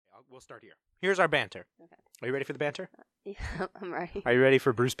We'll start here. Here's our banter. Okay. Are you ready for the banter? Yeah, I'm ready. Are you ready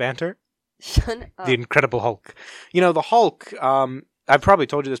for Bruce Banter? Shut up. The Incredible Hulk. You know, the Hulk, I've probably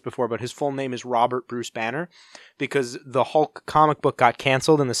told you this before, but his full name is Robert Bruce Banner because the Hulk comic book got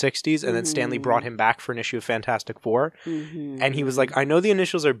canceled in the 60s and then Stanley brought him back for an issue of Fantastic Four. And he was like, I know the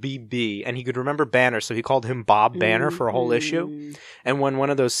initials are BB, and he could remember Banner, so he called him Bob Banner for a whole issue. And when one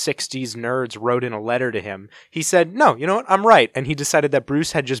of those 60s nerds wrote in a letter to him, he said, no, you know what, I'm right. And he decided that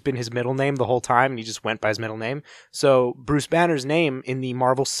Bruce had just been his middle name the whole time, and he just went by his middle name. So Bruce Banner's name in the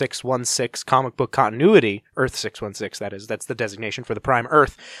Marvel 616 comic book continuity, Earth 616 that is, that's the designation for the Prime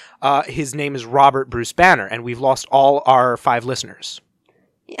Earth, his name is Robert Bruce Banner, and we've lost all our 5 listeners.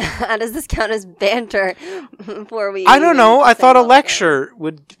 How does this count as banter before we... I don't know. I thought a lecture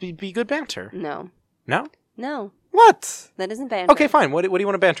would be good banter. No. No? No. What? That isn't banter. Okay, fine. What do you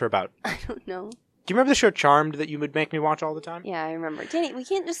want to banter about? I don't know. Do you remember the show Charmed that you would make me watch all the time? Yeah, I remember. Danny, we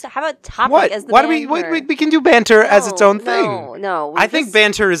can't just have a topic What? as the Why banter. we can do banter as its own thing. No. I think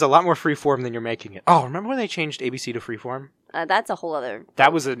banter is a lot more freeform than you're making it. Oh, remember when they changed ABC to freeform? That's a whole other...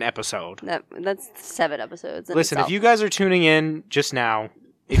 That was an episode. That's 7 episodes. Listen, if you guys are tuning in just now,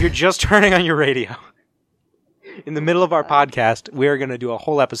 if you're just turning on your radio, in the middle of our podcast, we are going to do a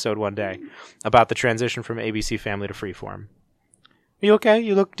whole episode one day about the transition from ABC Family to Freeform. Are you okay?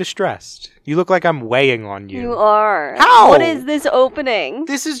 You look distressed. You look like I'm weighing on you. You are. How? What is this opening?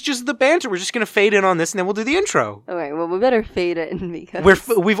 This is just the banter. We're just going to fade in on this, and then we'll do the intro. Okay, well, we better fade it in because...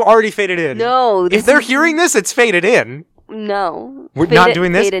 We've already faded in. No. If they're hearing this, it's faded in. No. We're not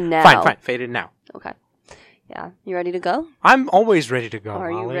doing this? Fade in now. Fine. Fade in now. Okay. Yeah. You ready to go? I'm always ready to go, Are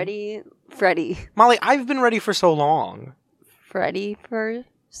Molly. you ready, Freddy? Molly, I've been ready for so long. Freddy for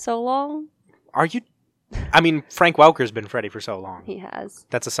so long? Are you... I mean, Frank Welker's been Freddy for so long. He has.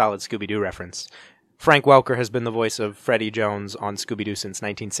 That's a solid Scooby-Doo reference. Frank Welker has been the voice of Freddy Jones on Scooby-Doo since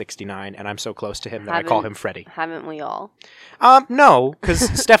 1969, and I'm so close to him that I call him Freddy. Haven't we all? No, because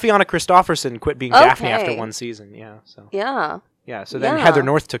Steffiana Christopherson quit being Daphne after one season. Yeah, so. Yeah. Yeah, so then Heather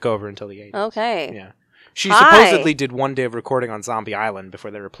North took over until the 80s. Okay. Yeah. She supposedly did one day of recording on Zombie Island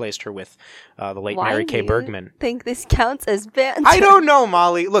before they replaced her with the late Mary Kay Bergman. I think this counts as banter. I don't know,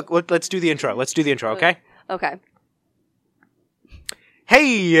 Molly. Look, let's do the intro. Okay? Okay.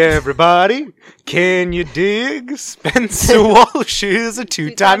 Hey, everybody. Can you dig? Spencer Walsh is a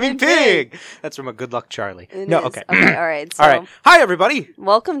two-timing pig. That's from A Good Luck Charlie. Okay. Okay, all right. So, all right. Hi, everybody.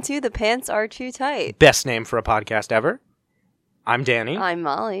 Welcome to The Pants Are Too Tight. Best name for a podcast ever. I'm Danny. I'm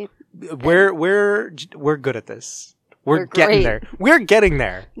Molly. We're good at this. We're getting great. there. We're getting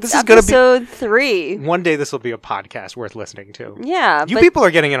there. This is going to be episode 3. One day this will be a podcast worth listening to. Yeah. You people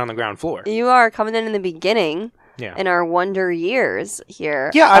are getting it on the ground floor. You are coming in the beginning. Yeah. In our wonder years here.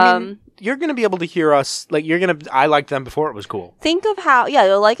 Yeah, I mean, you're going to be able to hear us. Like, I liked them before it was cool. Think of how,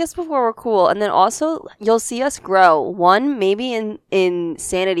 you'll like us before we're cool. And then also, you'll see us grow. 1, maybe in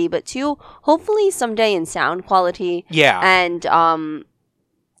sanity, but 2, hopefully someday in sound quality. Yeah. And,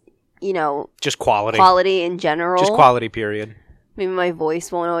 just quality. Quality in general. Just quality, period. Maybe my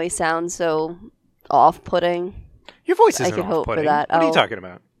voice won't always sound so off-putting. Your voice isn't I could hope for off-putting. that. What are you talking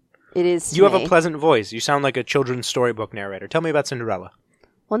about? It is. You have a pleasant voice. You sound like a children's storybook narrator. Tell me about Cinderella.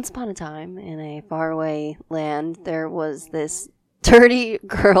 Once upon a time, in a faraway land, there was this dirty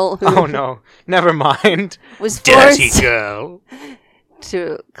girl who... Oh, no. Never mind. Was dirty forced girl.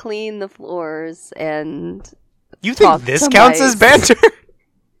 to clean the floors and... You think this counts as banter?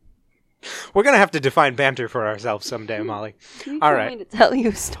 We're going to have to define banter for ourselves someday, Molly. All right. I'm going to tell you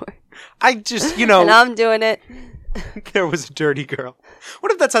a story. I just, And I'm doing it. There was a dirty girl.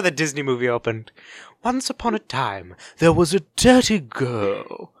 What if that's how the Disney movie opened? Once upon a time, there was a dirty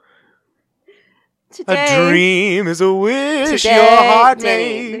girl. Today, a dream is a wish today, your heart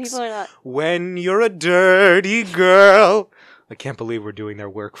Danny, makes the people are not... when you're a dirty girl. I can't believe we're doing their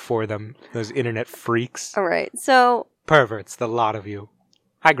work for them. Those internet freaks. All right, so... Perverts, the lot of you.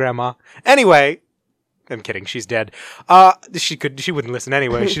 Hi, Grandma. Anyway... I'm kidding, she's dead. She wouldn't listen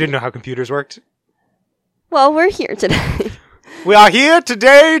anyway. She didn't know how computers worked. Well, we're here today. We are here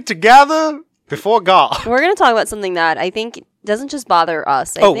today together before God. We're going to talk about something that I think doesn't just bother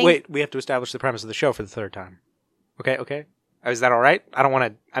us. Wait. We have to establish the premise of the show for the 3rd time. Okay? Is that all right? I don't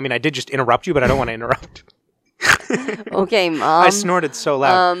want to... I mean, I did just interrupt you, but I don't want to interrupt. Okay, Mom. I snorted so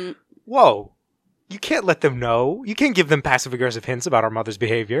loud. Whoa. You can't let them know. You can't give them passive-aggressive hints about our mother's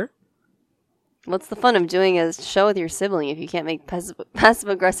behavior. What's the fun of doing a show with your sibling if you can't make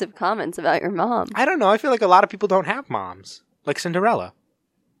passive-aggressive comments about your mom? I don't know. I feel like a lot of people don't have moms. Like Cinderella.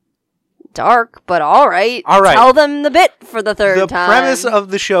 Dark, but all right. All right. Tell them the bit for the 3rd time. The premise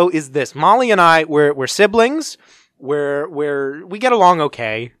of the show is this. Molly and I, we're siblings. We get along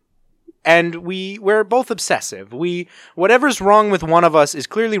okay. And we're both obsessive. Whatever's wrong with one of us is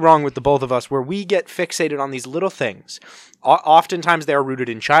clearly wrong with the both of us, where we get fixated on these little things. Oftentimes they are rooted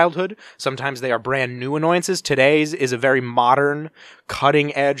in childhood. Sometimes they are brand new annoyances. Today's is a very modern,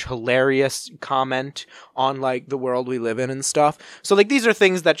 cutting edge, hilarious comment on like the world we live in and stuff. So like these are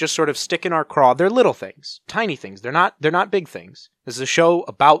things that just sort of stick in our craw. They're little things, tiny things. They're not big things. This is a show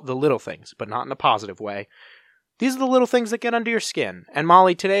about the little things, but not in a positive way. These are the little things that get under your skin. And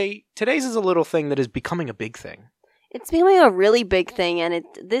Molly, today's is a little thing that is becoming a big thing. It's becoming a really big thing, and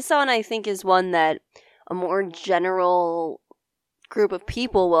this one I think is one that a more general group of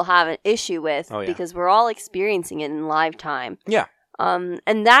people will have an issue with because we're all experiencing it in live time. Yeah.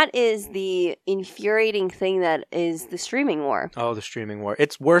 And that is the infuriating thing that is the streaming war. Oh, the streaming war.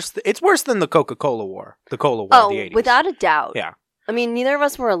 It's worse than the Coca-Cola war. The Cola war of the 80s. Without a doubt. Yeah. I mean, neither of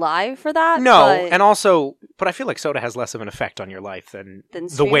us were alive for that. No, and also, but I feel like soda has less of an effect on your life than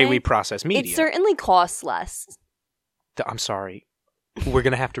the way we process media. It certainly costs less. I'm sorry. We're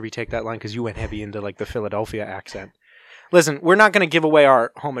going to have to retake that line because you went heavy into like the Philadelphia accent. Listen, we're not going to give away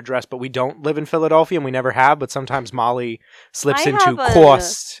our home address, but we don't live in Philadelphia and we never have, but sometimes Molly slips into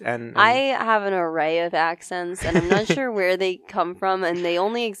cost. And I have an array of accents and I'm not sure where they come from and they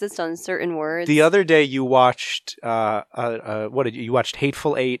only exist on certain words. The other day you watched, you watched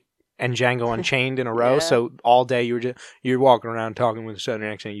Hateful Eight and Django Unchained in a row, so all day you're walking around talking with a southern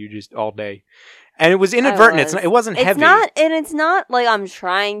accent, you just all day. And it was inadvertent. It wasn't heavy. It's not like I'm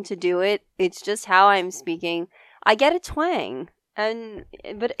trying to do it. It's just how I'm speaking. I get a twang,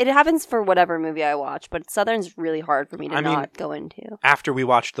 but it happens for whatever movie I watch, but Southern's really hard for me to not go into. After we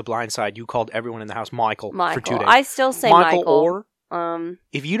watched The Blind Side, you called everyone in the house Michael for 2 days. I still say Michael. Orr.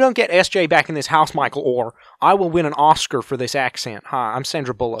 If you don't get SJ back in this house, Michael Orr, I will win an Oscar for this accent. Hi, I'm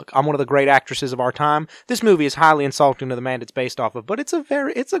Sandra Bullock. I'm one of the great actresses of our time. This movie is highly insulting to the man it's based off of, but it's a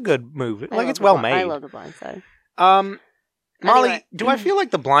good movie. It's well made. I love The Blind Side. Molly, anyway. Do I feel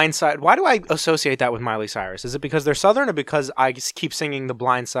like The Blind Side? Why do I associate that with Miley Cyrus? Is it because they're Southern or because I keep singing The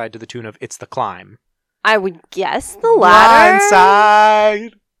Blind Side to the tune of It's the Climb? I would guess the latter. Blind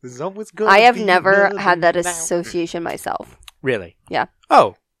Side is always good. I have never had that association myself. Really? Yeah.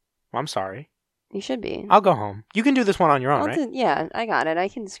 Oh, well, I'm sorry. You should be. I'll go home. You can do this one on your own, right? Yeah, I got it. I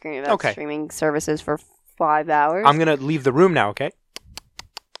can scream about streaming services for 5 hours. I'm going to leave the room now, okay?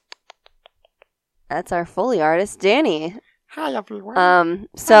 That's our Foley artist, Danny. Hi, everyone.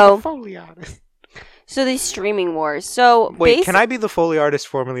 So I'm the Foley artist. So these streaming wars. So wait, can I be the Foley artist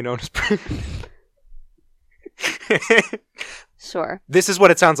formerly known as Sure. This is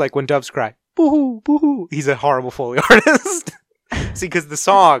what it sounds like when doves cry. Boo-hoo, boo-hoo. He's a horrible Foley artist. See, because the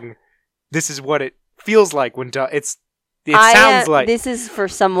song, this is what it feels like when doves... It sounds like... This is for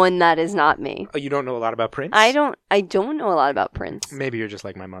someone that is not me. Oh, you don't know a lot about Prince? I don't know a lot about Prince. Maybe you're just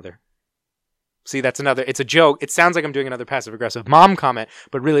like my mother. See, it's a joke. It sounds like I'm doing another passive-aggressive mom comment,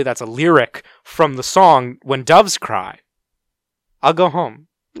 but really that's a lyric from the song When Doves Cry. I'll go home.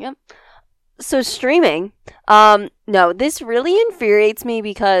 Yep. So streaming, no, this really infuriates me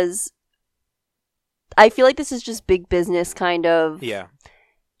because I feel like this is just big business kind of. Yeah.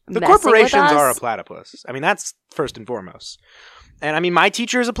 The corporations are a platypus. I mean, that's first and foremost. And I mean, my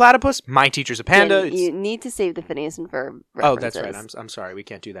teacher is a platypus. My teacher's a panda. Yeah, you need to save the Phineas and Ferb references. Oh, that's right. I'm sorry. We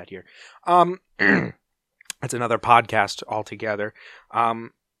can't do that here. That's another podcast altogether.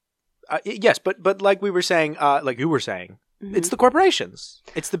 Yes, but like we were saying, like you were saying, it's the corporations.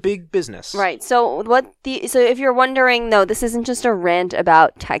 It's the big business. Right. So if you're wondering, no, this isn't just a rant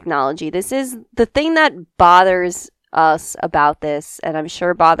about technology. This is the thing that bothers us about this, and I'm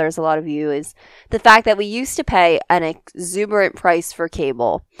sure bothers a lot of you, is the fact that we used to pay an exuberant price for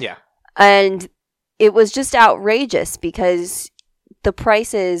cable. Yeah. And it was just outrageous because the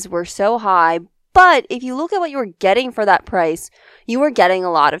prices were so high. But if you look at what you were getting for that price, you were getting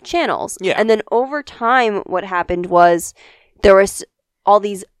a lot of channels. Yeah. And then over time, what happened was there was all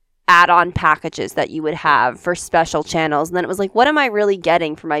these add-on packages that you would have for special channels. And then it was like, what am I really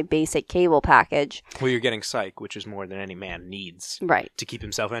getting for my basic cable package? Well, you're getting Psych, which is more than any man needs to keep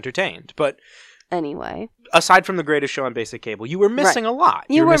himself entertained. But anyway, aside from the greatest show on basic cable, you were missing a lot.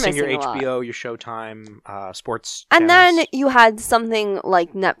 You were missing your missing HBO, your Showtime, sports and channels. then you had something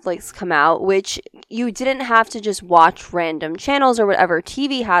like Netflix come out, which you didn't have to just watch random channels or whatever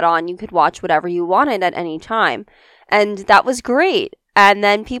TV had on. You could watch whatever you wanted at any time. And that was great. And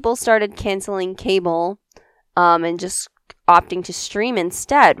then people started canceling cable and just opting to stream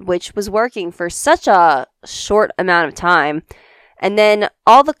instead, which was working for such a short amount of time. And then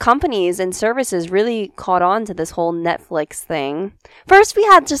all the companies and services really caught on to this whole Netflix thing. First, we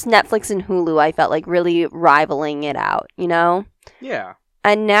had just Netflix and Hulu, I felt like, really rivaling it out, you know? Yeah.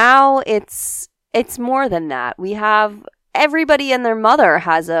 And now it's more than that. We have everybody and their mother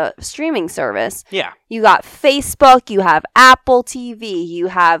has a streaming service. Yeah. You got Facebook, you have Apple TV, you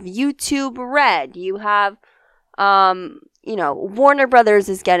have YouTube Red, you have Warner Brothers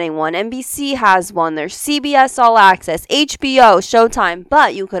is getting one, NBC has one, there's CBS All Access, HBO, Showtime,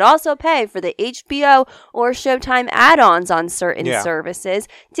 but you could also pay for the HBO or Showtime add-ons on certain services,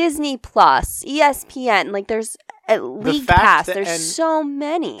 Disney Plus, ESPN, like there's League Pass, there's so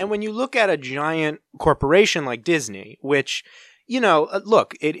many. And when you look at a giant corporation like Disney, which,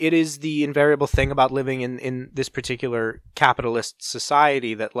 look, it is the invariable thing about living in this particular capitalist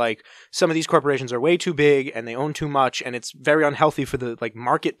society that, like, some of these corporations are way too big and they own too much, and it's very unhealthy for the, like,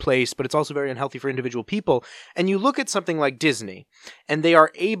 marketplace, but it's also very unhealthy for individual people. And you look at something like Disney, and they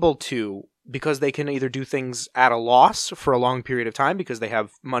are able to, because they can either do things at a loss for a long period of time because they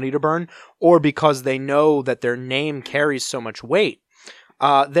have money to burn, or because they know that their name carries so much weight.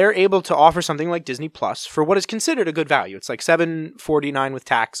 They're able to offer something like Disney Plus for what is considered a good value. It's like $7.49 with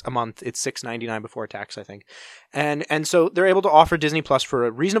tax a month. It's $6.99 before tax, I think. And so they're able to offer Disney Plus for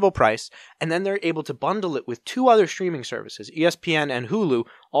a reasonable price, and then they're able to bundle it with two other streaming services, ESPN and Hulu,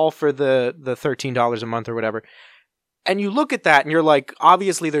 all for the $13 a month or whatever. And you look at that and you're like,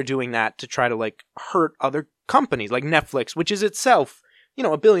 obviously they're doing that to try to, like, hurt other companies like Netflix, which is itself, a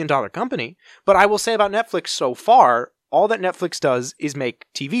 $1 billion company. But I will say about Netflix so far, all that Netflix does is make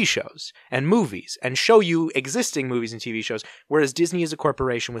TV shows and movies and show you existing movies and TV shows, whereas Disney is a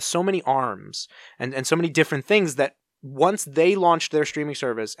corporation with so many arms and so many different things that once they launched their streaming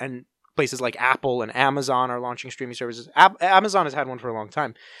service, and places like Apple and Amazon are launching streaming services. Amazon has had one for a long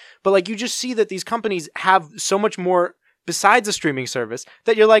time. But, like, you just see that these companies have so much more besides a streaming service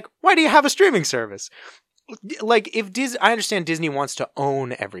that you're like, why do you have a streaming service? Like, I understand Disney wants to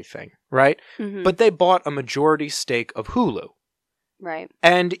own everything, right? Mm-hmm. But they bought a majority stake of Hulu. Right.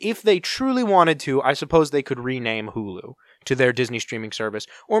 And if they truly wanted to, I suppose they could rename Hulu to their Disney streaming service,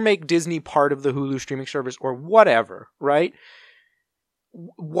 or make Disney part of the Hulu streaming service, or whatever, right?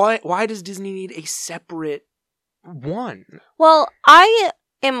 Why does Disney need a separate one? Well, I'm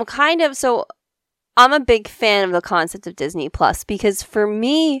a big fan of the concept of Disney Plus, because for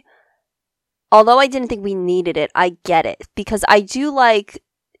me, although I didn't think we needed it, I get it. Because I do like,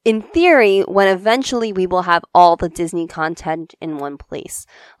 in theory, when eventually we will have all the Disney content in one place.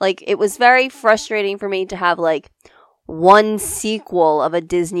 Like, it was very frustrating for me to have, like, one sequel of a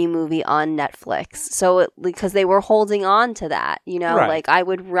Disney movie on Netflix. So, because they were holding on to that, Right. Like, I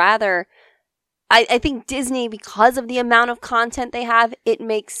would rather... I think Disney, because of the amount of content they have, it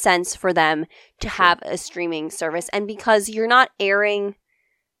makes sense for them to have a streaming service. And because you're not airing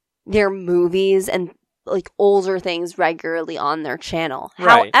their movies and, like, older things regularly on their channel.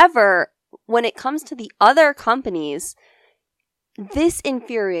 Right. However, when it comes to the other companies, this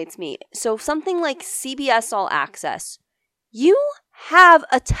infuriates me. So something like CBS All Access, you have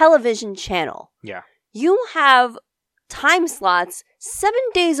a television channel. Yeah. You have time slots 7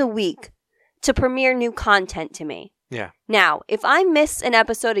 days a week to premiere new content to me. Yeah. Now, if I miss an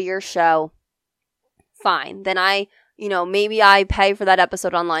episode of your show, fine. Then maybe I pay for that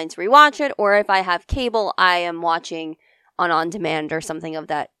episode online to rewatch it, or if I have cable, I am watching on demand or something of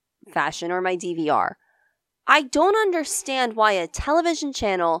that fashion, or my DVR. I don't understand why a television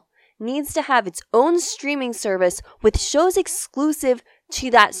channel needs to have its own streaming service with shows exclusive to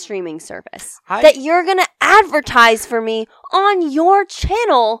that streaming service. That you're going to advertise for me on your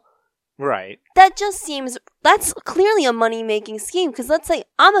channel. Right. That just seems, that's clearly a money-making scheme. Because let's say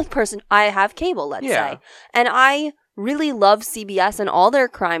I'm a person, I have cable, let's say. And I really love CBS and all their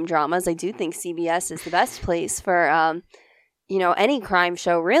crime dramas. I do think CBS is the best place for, any crime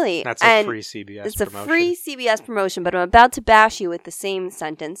show, really. That's a free CBS it's promotion. It's a free CBS promotion, but I'm about to bash you with the same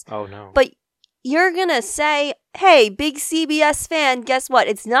sentence. Oh, no. But you're going to say, hey, big CBS fan, guess what?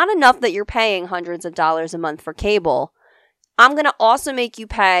 It's not enough that you're paying hundreds of dollars a month for cable. I'm going to also make you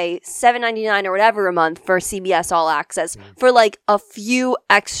pay $7.99 or whatever a month for CBS All Access for, like, a few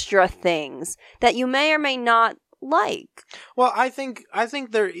extra things that you may or may not like. Well, I think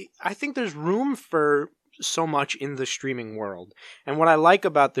there's room for so much in the streaming world. And what I like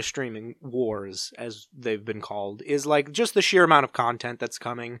about the streaming wars, as they've been called, is, like, just the sheer amount of content that's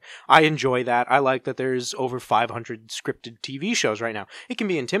coming. I enjoy that. I like that there's over 500 scripted TV shows right now. It can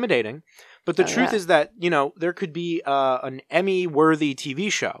be intimidating, but the truth is that, there could be an Emmy-worthy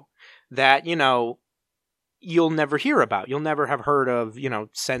TV show that, you'll never hear about. You'll never have heard of,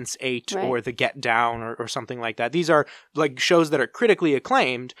 Sense8 or The Get Down or something like that. These are, like, shows that are critically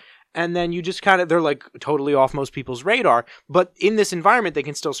acclaimed, and then you just they're, like, totally off most people's radar. But in this environment, they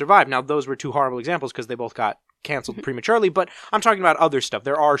can still survive. Now, those were two horrible examples because they both got canceled prematurely, but I'm talking about other stuff.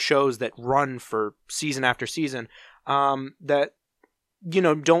 There are shows that run for season after season that,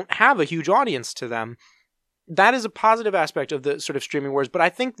 don't have a huge audience to them. That is a positive aspect of the sort of streaming wars. But I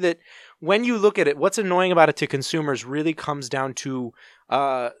think that when you look at it, what's annoying about it to consumers really comes down to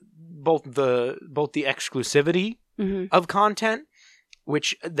both the exclusivity of content,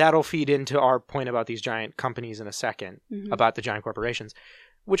 which that'll feed into our point about these giant companies in a second, about the giant corporations,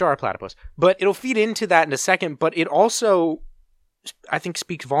 which are a platypus. But it'll feed into that in a second. But it also, I think,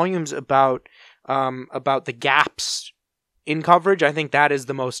 speaks volumes about the gaps in coverage. I think that is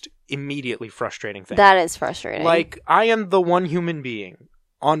the most immediately frustrating thing. That is frustrating. Like, I am the one human being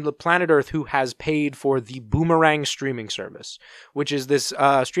on the planet Earth who has paid for the Boomerang streaming service, which is this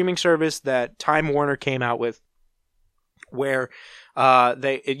streaming service that Time Warner came out with, where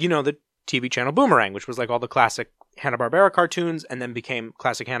the TV channel Boomerang, which was like all the classic Hanna-Barbera cartoons, and then became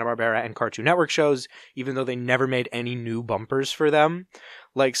classic Hanna-Barbera and Cartoon Network shows, even though they never made any new bumpers for them.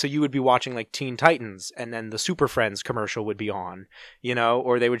 Like, so you would be watching like Teen Titans, and then the Super Friends commercial would be on,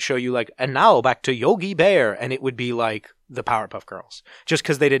 or they would show you like, and now back to Yogi Bear, and it would be like the Powerpuff Girls, just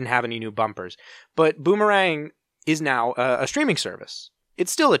because they didn't have any new bumpers. But Boomerang is now a streaming service.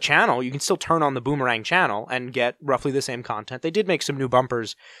 It's still a channel. You can still turn on the Boomerang channel and get roughly the same content. They did make some new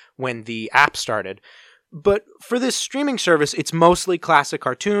bumpers when the app started. But for this streaming service, it's mostly classic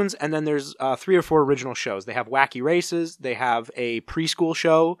cartoons, and then there's 3 or 4 original shows. They have Wacky Races, they have a preschool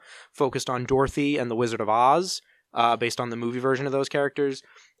show focused on Dorothy and the Wizard of Oz, based on the movie version of those characters,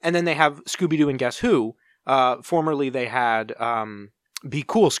 and then they have Scooby-Doo and Guess Who. Formerly they had Be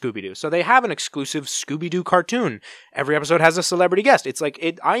Cool Scooby-Doo. So they have an exclusive Scooby-Doo cartoon. Every episode has a celebrity guest. It's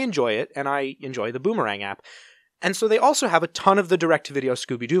like, I enjoy it, and I enjoy the Boomerang app. And so they also have a ton of the direct-to-video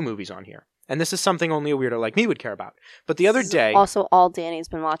Scooby-Doo movies on here. And this is something only a weirdo like me would care about. But the other day, also all Danny's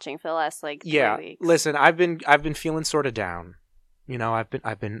been watching for the last 3 weeks. Listen, I've been feeling sort of down. I've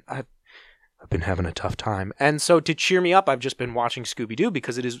been having a tough time. And so to cheer me up, I've just been watching Scooby-Doo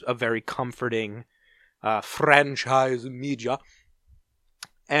because it is a very comforting franchise media.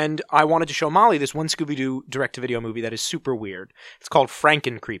 And I wanted to show Molly this one Scooby-Doo direct-to-video movie that is super weird. It's called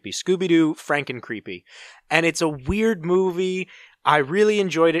Franken-Creepy. Scooby-Doo Franken-Creepy. And it's a weird movie. I really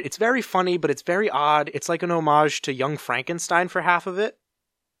enjoyed it. It's very funny, but it's very odd. It's like an homage to Young Frankenstein for half of it.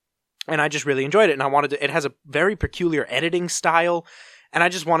 And I just really enjoyed it. And it has a very peculiar editing style. And I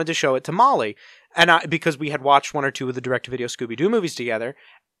just wanted to show it to Molly. And because we had watched 1 or 2 of the direct-to-video Scooby-Doo movies together.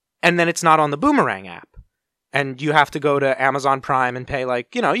 And then it's not on the Boomerang app. And you have to go to Amazon Prime and pay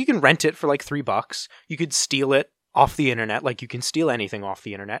you can rent it for like $3. You could steal it off the internet, like you can steal anything off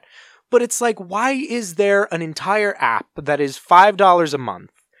the internet. But it's like, why is there an entire app that is $5 a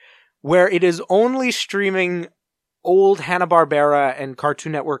month where it is only streaming old Hanna-Barbera and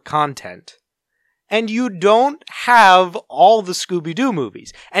Cartoon Network content? And you don't have all the Scooby-Doo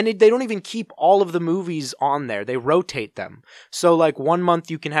movies. And they don't even keep all of the movies on there. They rotate them. So, like, 1 month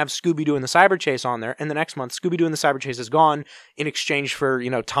you can have Scooby-Doo and the Cyber Chase on there, and the next month Scooby-Doo and the Cyber Chase is gone in exchange for,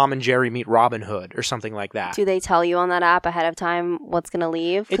 Tom and Jerry meet Robin Hood or something like that. Do they tell you on that app ahead of time what's going to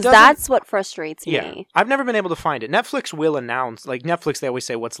leave? Because that's what frustrates me. Yeah. I've never been able to find it. Netflix will announce, like, Netflix, they always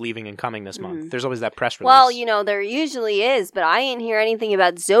say what's leaving and coming this month. There's always that press release. Well, there usually is, but I didn't hear anything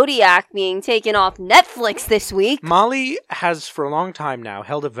about Zodiac being taken off Netflix this week. Molly has for a long time now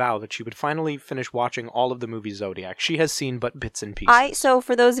held a vow that she would finally finish watching all of the movie Zodiac. She has seen but bits and pieces. So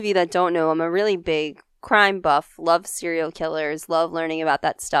for those of you that don't know, I'm a really big crime buff, love serial killers, love learning about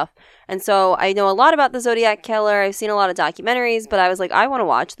that stuff. And so I know a lot about the Zodiac killer. I've seen a lot of documentaries, but I was like, I want to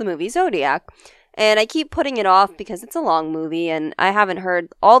watch the movie Zodiac. And I keep putting it off because it's a long movie and I haven't heard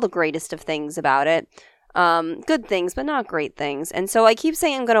all the greatest of things about it. Good things, but not great things. And so I keep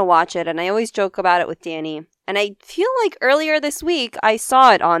saying I'm going to watch it, and I always joke about it with Danny. And I feel like earlier this week I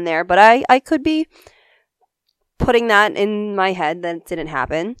saw it on there, but I could be putting that in my head that it didn't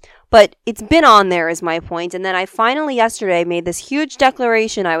happen. But it's been on there is my point. And then I finally yesterday made this huge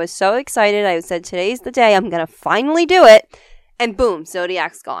declaration. I was so excited. I said, today's the day. I'm going to finally do it. And boom,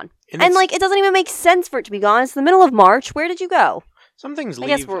 Zodiac's gone. And it doesn't even make sense for it to be gone. It's the middle of March. Where did you go? Some things leave.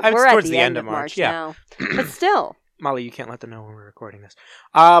 I guess we're towards at the end of March now. But still. Molly, you can't let them know when we're recording this.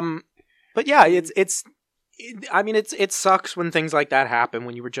 But yeah, it sucks when things like that happen,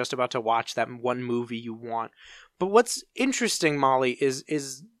 when you were just about to watch that one movie you want. But what's interesting, Molly, is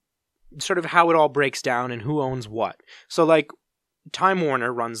sort of how it all breaks down and who owns what. So, like, Time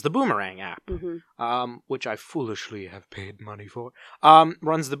Warner runs the Boomerang app, which I foolishly have paid money for,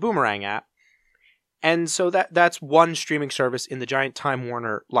 runs the Boomerang app. And so that's one streaming service in the giant Time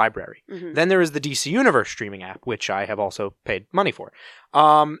Warner library. Mhm. Then there is the DC Universe streaming app, which I have also paid money for.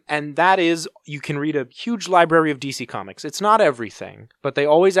 And that is, you can read a huge library of DC comics. It's not everything, but they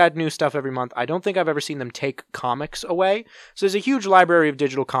always add new stuff every month. I don't think I've ever seen them take comics away. So there's a huge library of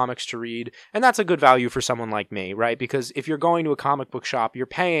digital comics to read, and that's a good value for someone like me, right? Because if you're going to a comic book shop, you're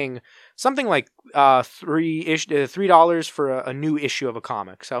paying something like $3 for a new issue of a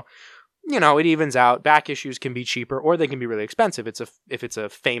comic. So, you know, it evens out. Back issues can be cheaper, or they can be really expensive if it's a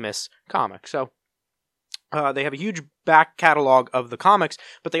famous comic. So they have a huge back catalog of the comics,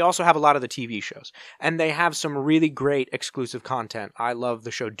 but they also have a lot of the TV shows. And they have some really great exclusive content. I love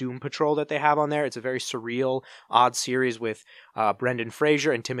the show Doom Patrol that they have on there. It's a very surreal, odd series with Brendan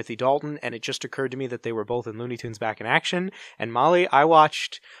Fraser and Timothy Dalton, and it just occurred to me that they were both in Looney Tunes Back in Action. And Molly, I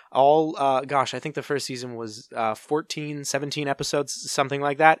watched all, I think the first season was 14, 17 episodes, something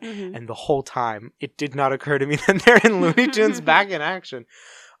like that. Mhm. And the whole time, it did not occur to me that they're in Looney Tunes Back in Action.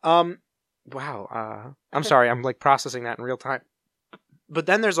 Wow. I'm sorry. I'm like processing that in real time. But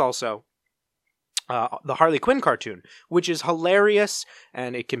then there's also the Harley Quinn cartoon, which is hilarious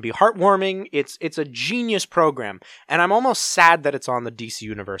and it can be heartwarming. It's a genius program. And I'm almost sad that it's on the DC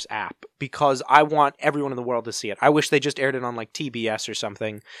Universe app because I want everyone in the world to see it. I wish they just aired it on like TBS or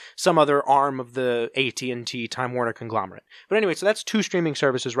something, some other arm of the AT&T Time Warner conglomerate. But anyway, so that's two streaming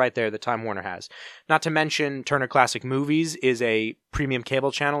services right there that Time Warner has. Not to mention Turner Classic Movies is a premium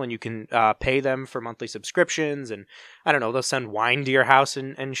cable channel, and you can pay them for monthly subscriptions, and I don't know, they'll send wine to your house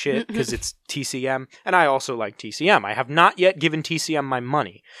and shit because it's TCM, and I also like TCM. I have not yet given TCM my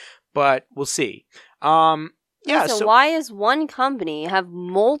money, but we'll see. So why does one company have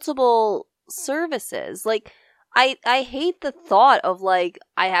multiple services? Like, I hate the thought of like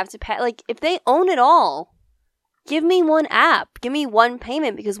I have to pay. Like, if they own it all, give me one app, give me one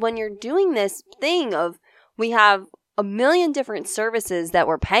payment, because when you're doing this thing of we have a million different services that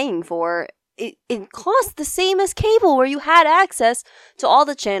we're paying for, it costs the same as cable where you had access to all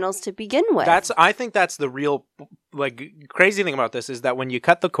the channels to begin with. I think that's the real like crazy thing about this is that when you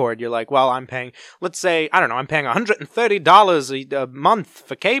cut the cord, you're like, well, I'm paying, let's say, I don't know, I'm paying $130 a month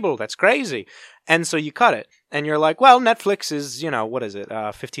for cable. That's crazy. And so you cut it and you're like, well, Netflix is, what is it?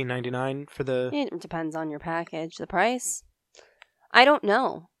 $15.99 for the... It depends on your package, the price. I don't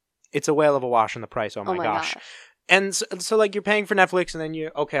know. It's a whale of a wash in the price. Oh my gosh. And so like you're paying for Netflix and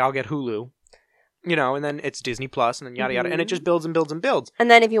then I'll get Hulu, and then it's Disney Plus and then yada yada. And it just builds and builds and builds. And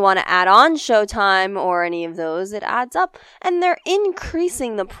then if you want to add on Showtime or any of those, it adds up. And they're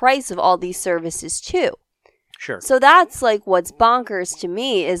increasing the price of all these services too. Sure. So that's like what's bonkers to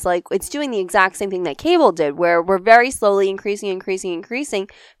me is like it's doing the exact same thing that cable did, where we're very slowly increasing.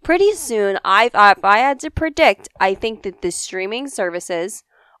 Pretty soon, if I had to predict, I think that the streaming services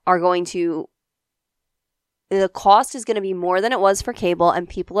are going to... The cost is going to be more than it was for cable, and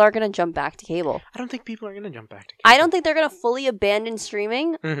people are going to jump back to cable. I don't think people are going to jump back to cable. I don't think they're going to fully abandon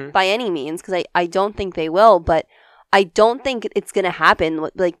streaming by any means, because I don't think they will, but I don't think it's going to happen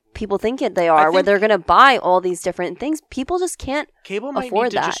like people think they are, where they're going to buy all these different things. People just can't cable might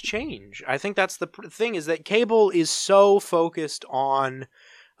afford need to just change. I think that's the thing, is that cable is so focused on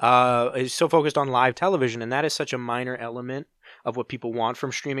live television, and that is such a minor element of what people want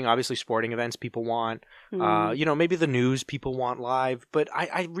from streaming. Obviously, sporting events people want. Maybe the news people want live. But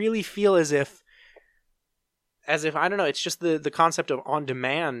I really feel as if I don't know, it's just the concept of on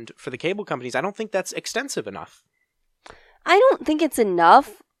demand for the cable companies. I don't think that's extensive enough. I don't think it's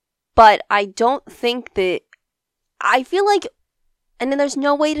enough, but I don't think that... I feel like... And then there's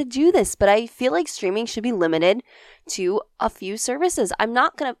no way to do this, but I feel like streaming should be limited to a few services. I'm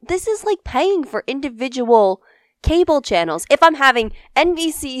not going to... This is like paying for individual cable channels. If I'm having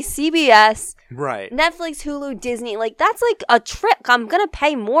NBC, CBS, right, Netflix, Hulu, Disney, like that's like a trip. I'm going to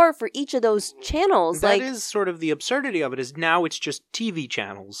pay more for each of those channels. That is sort of the absurdity of it, is now it's just TV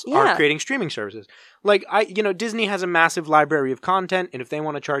channels are creating streaming services. Like Disney has a massive library of content, and if they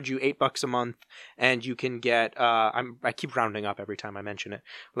want to charge you $8 a month, and you can get, I keep rounding up every time I mention it.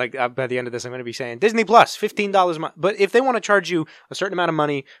 Like by the end of this, I'm going to be saying Disney Plus, $15 a month. But if they want to charge you a certain amount of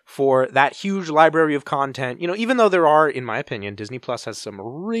money for that huge library of content, even though there are, in my opinion, Disney Plus has some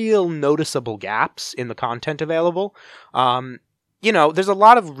real noticeable gaps in the content available. There's a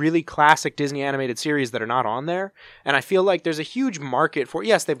lot of really classic Disney animated series that are not on there. And I feel like there's a huge market for,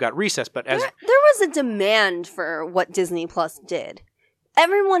 yes, they've got Recess, but there was a demand for what Disney Plus did.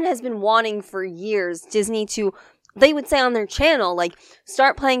 Everyone has been wanting for years Disney to, they would say on their channel, like,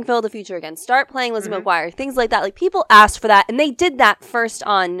 start playing Phil the Future again, start playing Lizzie McGuire, things like that. Like, people asked for that, and they did that first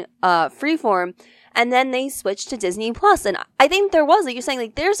on Freeform, and then they switched to Disney Plus. And I think there was, like you're saying,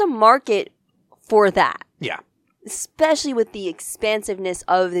 like, there's a market for that. Yeah. Especially with the expansiveness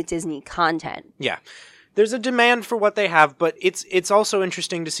of the Disney content. Yeah. There's a demand for what they have, but it's also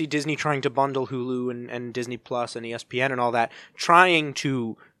interesting to see Disney trying to bundle Hulu and Disney Plus and ESPN and all that, trying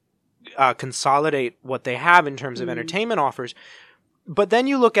to consolidate what they have in terms of entertainment offers. But then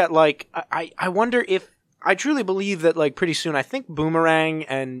you look at, like, I wonder if, I truly believe that, like, pretty soon, I think Boomerang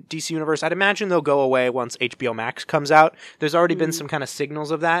and DC Universe, I'd imagine they'll go away once HBO Max comes out. There's already been some kind of signals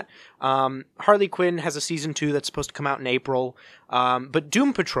of that. Harley Quinn has a season 2 that's supposed to come out in April. But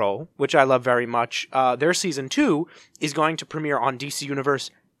Doom Patrol, which I love very much, their season 2 is going to premiere on DC Universe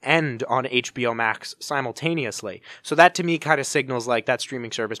and on HBO Max simultaneously. So that, to me, kind of signals, like, that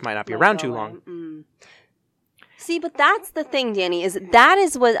streaming service might not be around too long. See, but that's the thing, Danny, that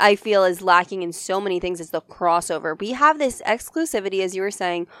is what I feel is lacking in so many things, is the crossover. We have this exclusivity, as you were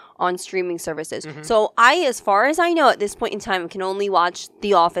saying, on streaming services. So as far as I know at this point in time, can only watch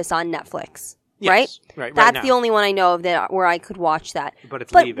The Office on Netflix, right? Right. That's right the only one I know of that where I could watch that. But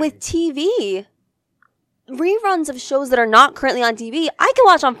it's But leaving. with TV, reruns of shows that are not currently on TV, I can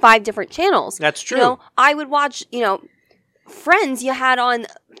watch on 5 different channels. That's true. You know, I would watch, Friends you had on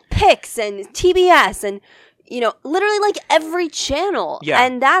Pix and TBS and literally like every channel. Yeah.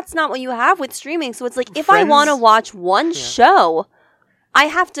 And that's not what you have with streaming. So it's like, if I Friends- want to watch one show, I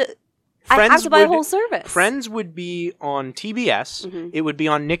have to buy a whole service. Friends would be on TBS. It would be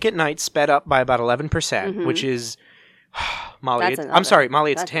on Nick at Night, sped up by about 11%, which is... Molly, I'm sorry,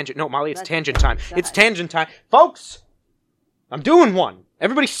 Molly, it's tangent. No, Molly, it's tangent time. It's tangent time. Folks, I'm doing one.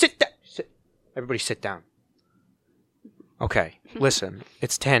 Everybody sit down. Everybody sit down. Okay, listen.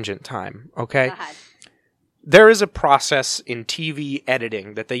 It's tangent time, okay? Go ahead. There is a process in TV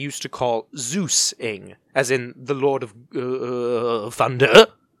editing that they used to call Zeus-ing, as in the Lord of Thunder.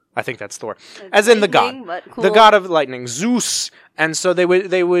 I think that's Thor. As in the god. Cool. The god of lightning, Zeus. And so they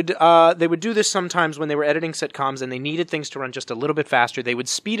would do this sometimes when they were editing sitcoms and they needed things to run just a little bit faster. They would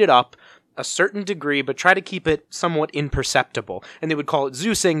speed it up a certain degree, but try to keep it somewhat imperceptible. And they would call it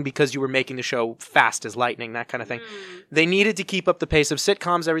Zeusing because you were making the show fast as lightning, that kind of thing. They needed to keep up the pace of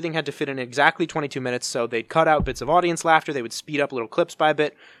sitcoms. Everything had to fit in exactly 22 minutes, so they'd cut out bits of audience laughter. They would speed up little clips by a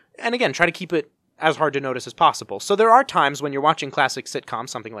bit. And again, try to keep it as hard to notice as possible. So there are times when you're watching classic sitcoms,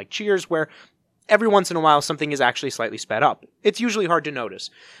 something like Cheers, where every once in a while something is actually slightly sped up. It's usually hard to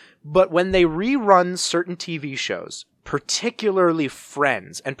notice. But when they rerun certain TV shows, particularly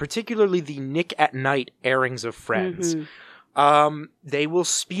Friends, and particularly the Nick at Night airings of Friends, they will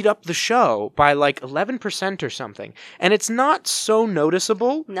speed up the show by like 11% or something. And it's not so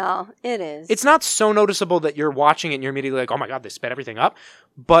noticeable. No, it is. It's not so noticeable that you're watching it and you're immediately like, oh my God, they sped everything up.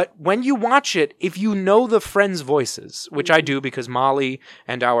 But when you watch it, if you know the Friends voices, which I do because Molly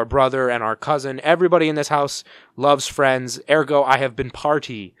and our brother and our cousin, everybody in this house loves Friends. Ergo, I have been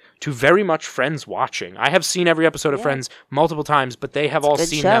party to very much Friends watching. I have seen every episode of Friends multiple times, but they have all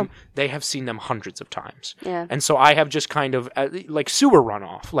seen them. They have seen them hundreds of times. Yeah. And so I have just kind of like sewer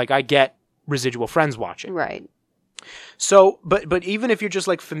runoff. Like I get residual Friends watching. Right. So, but even if you're just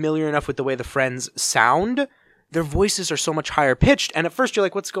like familiar enough with the way the Friends sound, their voices are so much higher pitched. And at first you're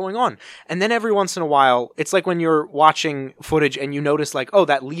like, what's going on? And then every once in a while, it's like when you're watching footage and you notice like, oh,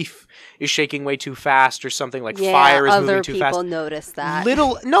 that leaf is shaking way too fast or something, like fire is moving too fast. Other people notice that.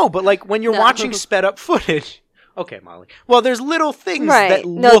 But like when you're watching sped up footage. Okay, Molly. Well, there's little things that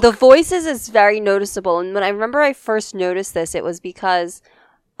look... No, the voices is very noticeable. And when I remember I first noticed this, it was because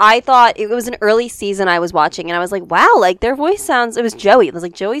I thought it was an early season I was watching, and I was like, wow, like their voice sounds, it was Joey. It was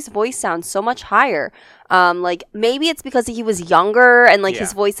like Joey's voice sounds so much higher. Like maybe it's because he was younger and like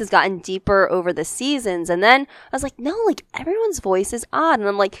his voice has gotten deeper over the seasons. And then I was like, no, like everyone's voice is odd. And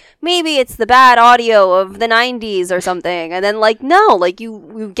I'm like, maybe it's the bad audio of the 90s or something. And then like, no, like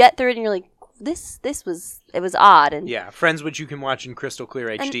you get through it and you're like, it was odd. And yeah, Friends, which you can watch in crystal clear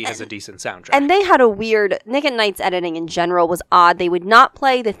HD, has a decent soundtrack. And they had a weird, Nick at Night's editing in general was odd. They would not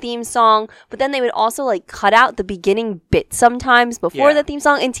play the theme song, but then they would also like cut out the beginning bit sometimes before the theme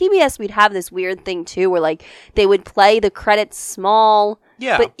song. In TBS, we'd have this weird thing too, where like they would play the credits small.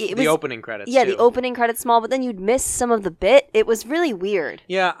 Yeah, but the opening credits. Yeah, too. the opening credits small, but then you'd miss some of the bit. It was really weird.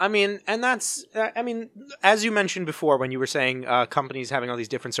 Yeah, I mean, and that's, as you mentioned before when you were saying companies having all these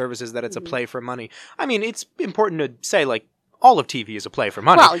different services, that it's a play for money. I mean, it's important to say, like, all of TV is a play for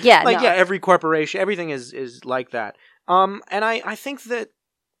money. Well, yeah, like, yeah, every corporation, everything is like that. And I think that,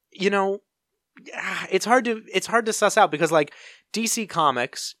 it's hard to suss out because, like, DC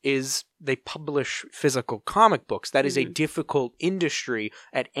Comics they publish physical comic books. That is a difficult industry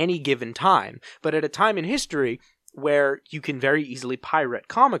at any given time. But at a time in history, where you can very easily pirate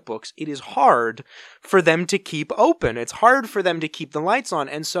comic books, it is hard for them to keep open. It's hard for them to keep the lights on.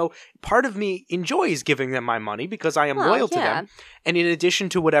 And so part of me enjoys giving them my money because I am loyal to them. And in addition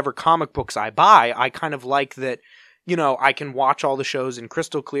to whatever comic books I buy, I kind of like that, you know, I can watch all the shows in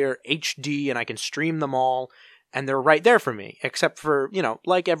crystal clear HD and I can stream them all. And they're right there for me, except for, you know,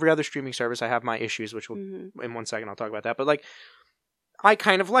 like every other streaming service, I have my issues, which will, in 1 second, I'll talk about that. But like, I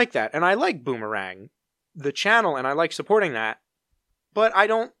kind of like that. And I like Boomerang, the channel, and I like supporting that. But I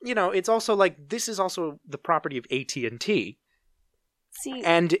don't, you know, it's also like, this is also the property of AT&T. See,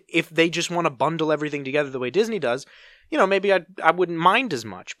 and if they just want to bundle everything together the way Disney does, you know, maybe I wouldn't mind as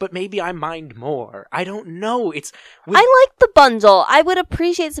much, but maybe I mind more. I don't know. I like the bundle. I would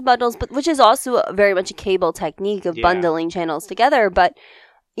appreciate some bundles, but which is also very much a cable technique of bundling channels together. But,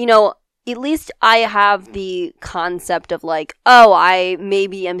 you know, at least I have the concept of like, oh, I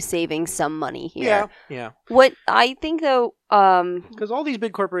maybe am saving some money here. Yeah. What I think though, because all these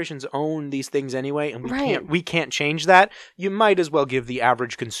big corporations own these things anyway, and we can't change that. You might as well give the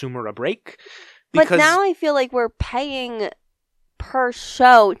average consumer a break. But now I feel like we're paying per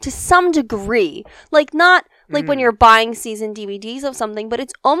show to some degree. Like not like when you're buying season DVDs of something, but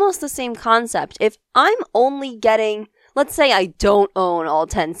it's almost the same concept. If I'm only getting, let's say I don't own all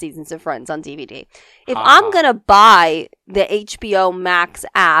 10 seasons of Friends on DVD. If I'm going to buy the HBO Max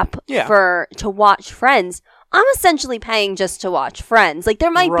app to watch Friends, I'm essentially paying just to watch Friends. Like,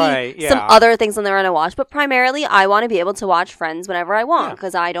 there might be some other things on there I want to watch, but primarily I want to be able to watch Friends whenever I want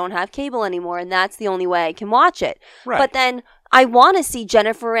because I don't have cable anymore, and that's the only way I can watch it. Right. But then I want to see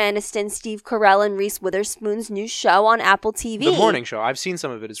Jennifer Aniston, Steve Carell, and Reese Witherspoon's new show on Apple TV. The morning show. I've seen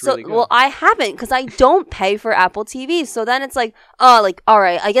some of it. It's really good. Well, I haven't because I don't pay for Apple TV. So then it's like, all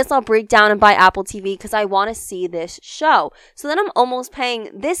right, I guess I'll break down and buy Apple TV because I want to see this show. So then I'm almost paying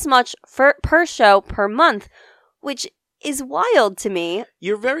this much per show per month, which is wild to me.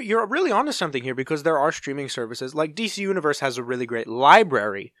 You're really onto something here because there are streaming services. Like DC Universe has a really great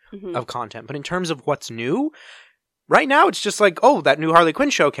library of content. But in terms of what's new, right now, it's just like, oh, that new Harley Quinn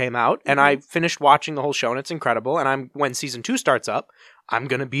show came out, and I finished watching the whole show, and it's incredible. And when season 2 starts up, I'm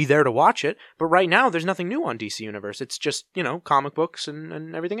going to be there to watch it. But right now, there's nothing new on DC Universe. It's just, you know, comic books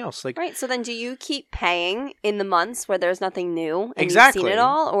and everything else. Like, right. So then do you keep paying in the months where there's nothing new and exactly. you've seen it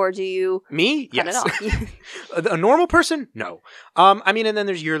all? Or do you cut it off? A normal person? No. I mean, and then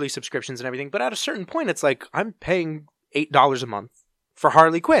there's yearly subscriptions and everything. But at a certain point, it's like, I'm paying $8 a month for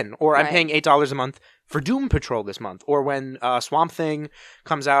Harley Quinn. Or I'm paying $8 a month for Doom Patrol this month, or when Swamp Thing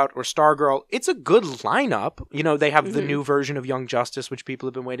comes out, or Stargirl. It's a good lineup. You know, they have the new version of Young Justice, which people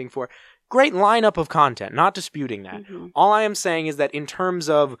have been waiting for. Great lineup of content, not disputing that. All I am saying is that in terms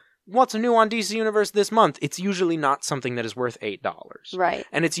of what's new on DC Universe this month, it's usually not something that is worth $8. Right.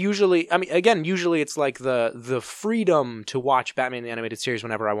 And it's usually, I mean, again, usually it's like the freedom to watch Batman the Animated Series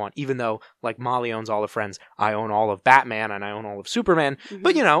whenever I want, even though, like, Molly owns all of Friends, I own all of Batman, and I own all of Superman.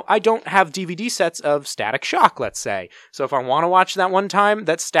 But, you know, I don't have DVD sets of Static Shock, let's say. So if I want to watch that one time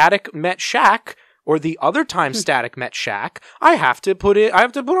that Static met Shaq, or the other time Static met Shaq, I have to put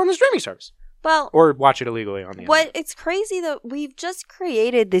on the streaming service. Well, or watch it illegally on the internet. It's crazy that we've just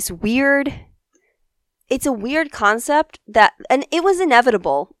created this weird. It's a weird concept and it was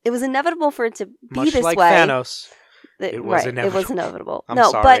inevitable. It was inevitable for it to be much this like way. Thanos. It was inevitable. It was inevitable. I'm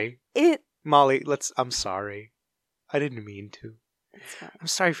sorry, Molly. I'm sorry. I didn't mean to. I'm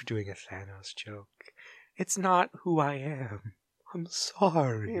sorry for doing a Thanos joke. It's not who I am. I'm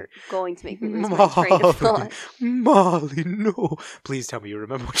sorry. You're going to make me lose my train of thought. Molly, no. Please tell me you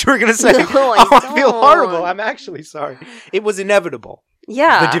remember what you were going to say. No, I feel horrible. I'm actually sorry. It was inevitable.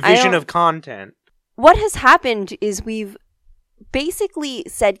 Yeah. The division of content. What has happened is we've basically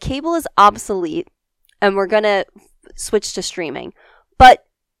said cable is obsolete and we're going to switch to streaming. But,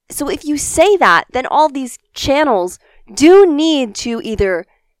 so if you say that, then all these channels do need to either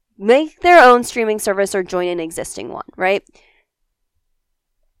make their own streaming service or join an existing one, right?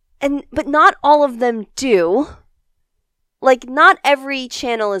 But not all of them do. Like, not every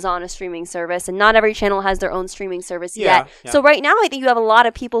channel is on a streaming service, and not every channel has their own streaming service yet. Yeah. So right now, I think you have a lot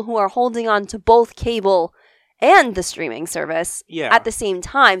of people who are holding on to both cable and the streaming service at the same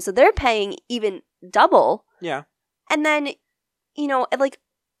time. So they're paying even double. Yeah. And then, you know, like,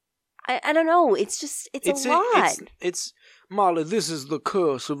 I don't know. It's a lot. It's Molly, this is the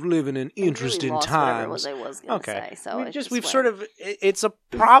curse of living in interesting times. I was going to say. So it's a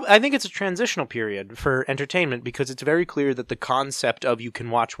I think it's a transitional period for entertainment because it's very clear that the concept of you can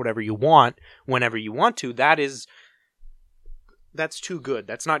watch whatever you want whenever you want to, that's too good.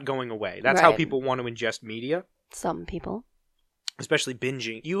 That's not going away. That's how people want to ingest media. Some people. especially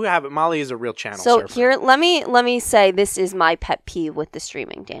binging. Molly is a real channel So surfer. here, let me say this is my pet peeve with the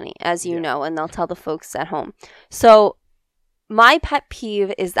streaming, Danny, as you know, and I'll tell the folks at home. So my pet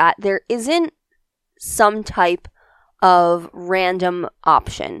peeve is that there isn't some type of random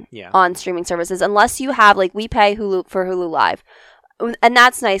option on streaming services unless you have, like, we pay Hulu for Hulu Live. And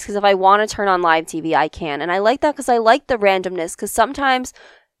that's nice because if I want to turn on live TV, I can. And I like that because I like the randomness, because sometimes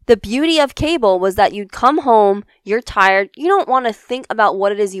the beauty of cable was that you'd come home, you're tired, you don't want to think about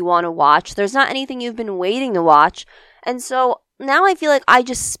what it is you want to watch. There's not anything you've been waiting to watch. And so now I feel like I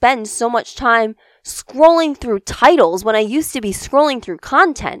just spend so much time scrolling through titles when I used to be scrolling through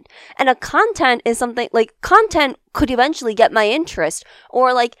content. And a content is something like content could eventually get my interest,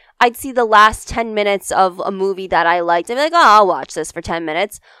 or like I'd see the last 10 minutes of a movie that I liked. I'd be like, oh, I'll watch this for 10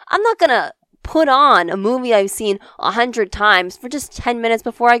 minutes. I'm not gonna put on a movie I've seen 100 times for just 10 minutes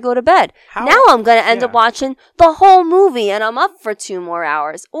before I go to bed. Now I'm going to end up watching the whole movie and I'm up for 2 more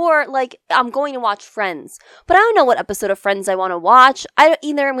hours. Or like I'm going to watch Friends, but I don't know what episode of Friends I want to watch.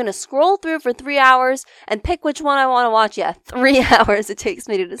 Either I'm going to scroll through for 3 hours and pick which one I want to watch. Yeah, 3 hours it takes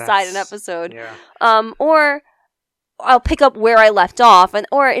me to decide an episode. Yeah. Or I'll pick up where I left off,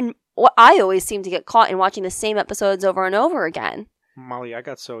 I always seem to get caught in watching the same episodes over and over again. Molly, I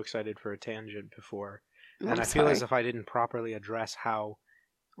got so excited for a tangent before, and I feel as if I didn't properly address how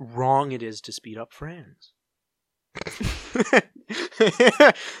wrong it is to speed up Friends.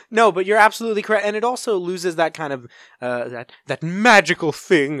 No, but you're absolutely correct, and it also loses that kind of that magical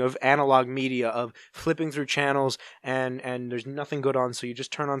thing of analog media, of flipping through channels and there's nothing good on, so you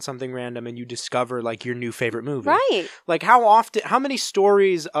just turn on something random and you discover like your new favorite movie. Right. Like how many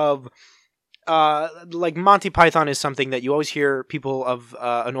stories of like Monty Python is something that you always hear people of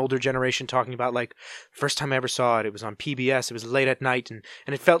an older generation talking about. Like, first time I ever saw it, it was on PBS, it was late at night, and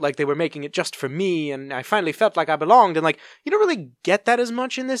it felt like they were making it just for me, and I finally felt like I belonged. And like, you don't really get that as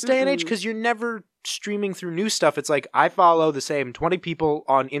much in this day and age, because you're never streaming through new stuff. It's like, I follow the same 20 people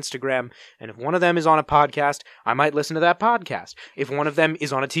on Instagram, and if one of them is on a podcast, I might listen to that podcast. If one of them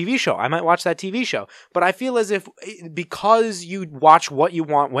is on a TV show, I might watch that TV show. But I feel as if, because you watch what you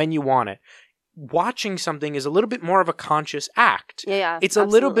want when you want it, watching something is a little bit more of a conscious act. Yeah, it's a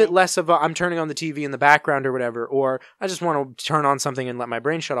little bit less of a, I'm turning on the TV in the background or whatever, or I just want to turn on something and let my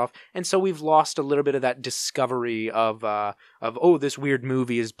brain shut off. And so we've lost a little bit of that discovery of oh, this weird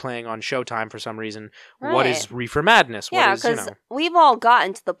movie is playing on Showtime for some reason. Right. What is Reefer Madness? Yeah, because we've all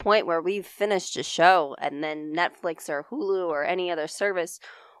gotten to the point where we've finished a show and then Netflix or Hulu or any other service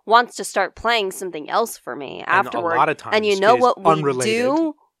wants to start playing something else for me afterward. And a lot of times, and you know what we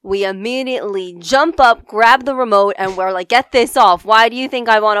do? We immediately jump up, grab the remote, and we're like, get this off. Why do you think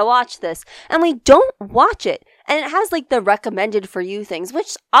I want to watch this? And we don't watch it. And it has like the recommended for you things,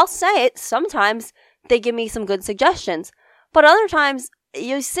 which I'll say it, sometimes they give me some good suggestions. But other times,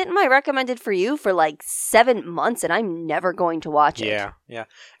 you sit in my recommended for you for like 7 months and I'm never going to watch it. Yeah.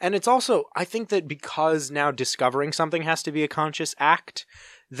 And it's also, I think that because now discovering something has to be a conscious act,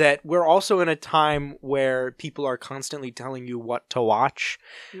 that we're also in a time where people are constantly telling you what to watch.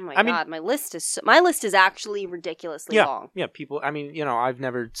 Oh my God, my list is actually ridiculously long. Yeah, people, I've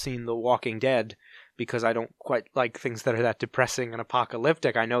never seen The Walking Dead because I don't quite like things that are that depressing and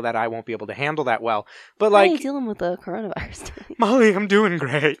apocalyptic. I know that I won't be able to handle that well. But like, how are you dealing with the coronavirus? Molly, I'm doing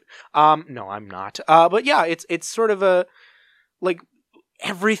great. No, I'm not. But yeah, it's sort of a, like,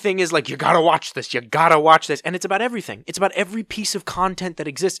 everything is like, you gotta watch this, and it's about everything. It's about every piece of content that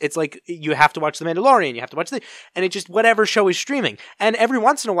exists. It's like, you have to watch The Mandalorian, you have to watch and it's just whatever show is streaming. And every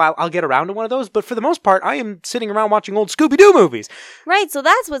once in a while, I'll get around to one of those, but for the most part, I am sitting around watching old Scooby-Doo movies. Right, so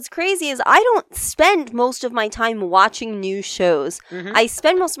that's what's crazy is I don't spend most of my time watching new shows. Mm-hmm. I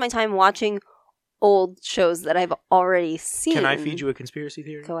spend most of my time watching old shows that I've already seen. Can I feed you a conspiracy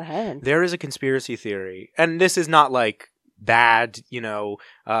theory? Go ahead. There is a conspiracy theory, and this is not like bad,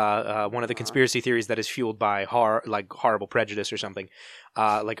 one of the conspiracy theories that is fueled by horrible prejudice or something,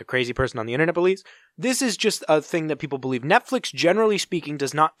 like a crazy person on the internet believes. This is just a thing that people believe. Netflix, generally speaking,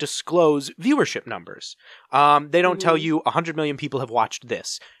 does not disclose viewership numbers. They don't tell you 100 million people have watched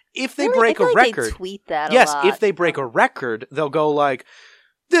this. If they break a record, they tweet that yes, a lot. If they break a record, they'll go like,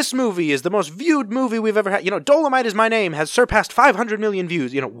 this movie is the most viewed movie we've ever had. Dolomite Is My Name has surpassed 500 million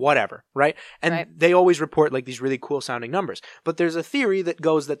views, whatever, right? And They always report like these really cool sounding numbers. But there's a theory that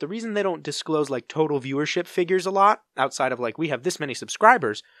goes that the reason they don't disclose like total viewership figures a lot, outside of like, we have this many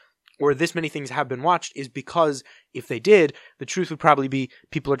subscribers, or this many things have been watched, is because if they did, the truth would probably be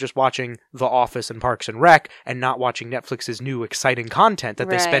people are just watching The Office and Parks and Rec and not watching Netflix's new exciting content that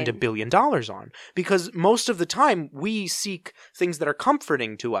they spend $1 billion on. Because most of the time we seek things that are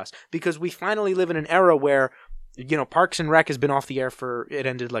comforting to us, because we finally live in an era where Parks and Rec has been off the air it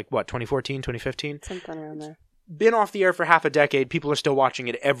ended 2014, 2015? Something around there. Been off the air for half a decade. People are still watching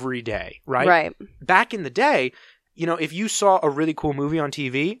it every day, right? Right. Back in the day, if you saw a really cool movie on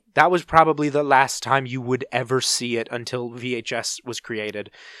TV, that was probably the last time you would ever see it until VHS was created.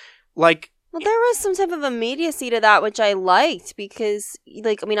 Well, there was some type of immediacy to that, which I liked because,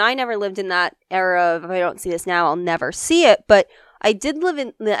 I never lived in that era of if I don't see this now, I'll never see it. But I did live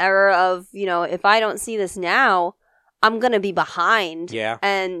in the era of, if I don't see this now, I'm going to be behind. Yeah.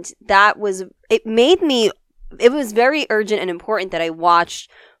 And it was very urgent and important that I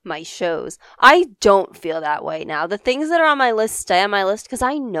watched my shows. I don't feel that way now. The things that are on my list stay on my list because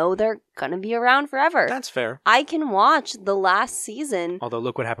I know they're going to be around forever. That's fair. I can watch the last season. Although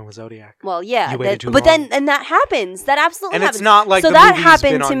look what happened with Zodiac. Well, yeah. You waited too but long. then that happens. That absolutely and happens. And it's not like so the that movie's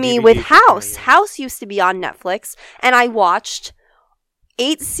happened been to on me DVD with for 20 House. years. House used to be on Netflix, and I watched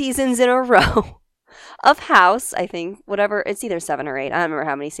 8 seasons in a row of House, I think. Whatever. It's either 7 or 8. I don't remember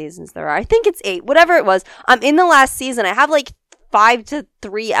how many seasons there are. I think it's 8. Whatever it was. I'm in the last season. I have 5 to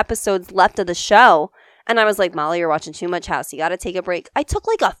 3 episodes left of the show. And I was like, Molly, you're watching too much House. You got to take a break. I took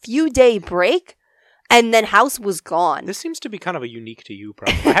a few day break and then House was gone. This seems to be kind of a unique to you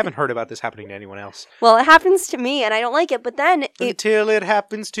problem. I haven't heard about this happening to anyone else. Well, it happens to me and I don't like it. But then until it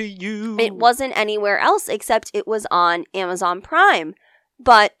happens to you. It wasn't anywhere else except it was on Amazon Prime.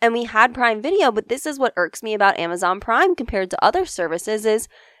 And we had Prime Video. But this is what irks me about Amazon Prime compared to other services is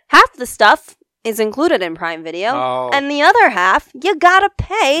half the stuff is included in Prime Video, and the other half, you gotta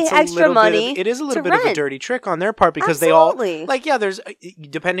pay extra money. It is a little bit rent. of a dirty trick on their part because Absolutely. they all, there's,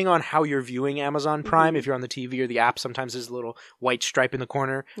 depending on how you're viewing Amazon Prime, if you're on the TV or the app, sometimes there's a little white stripe in the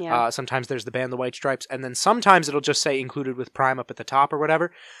corner. Yeah. Sometimes there's the band, the white stripes, and then sometimes it'll just say included with Prime up at the top or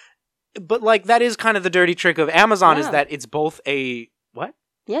whatever. But that is kind of the dirty trick of Amazon is that it's both a, what?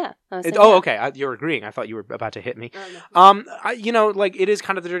 Yeah. Okay. You're agreeing. I thought you were about to hit me. Oh, no. It is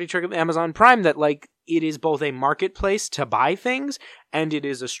kind of the dirty trick of Amazon Prime that it is both a marketplace to buy things and it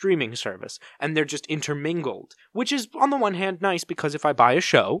is a streaming service, and they're just intermingled. Which is on the one hand nice because if I buy a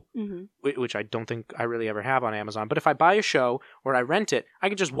show, which I don't think I really ever have on Amazon, but if I buy a show or I rent it, I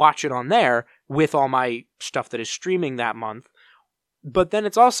can just watch it on there with all my stuff that is streaming that month. But then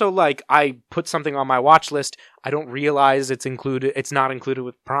it's also I put something on my watch list, I don't realize it's not included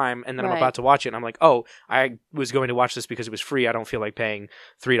with Prime, and then I'm about to watch it, and I'm like, oh, I was going to watch this because it was free, I don't feel like paying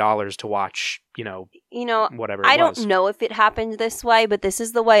 $3 to watch, whatever it was. I don't know if it happened this way, but this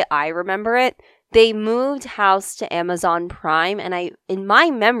is the way I remember it. They moved House to Amazon Prime, and in my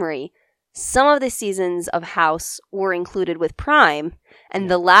memory, some of the seasons of House were included with Prime, and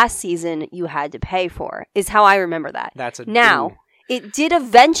the last season you had to pay for, is how I remember that. It did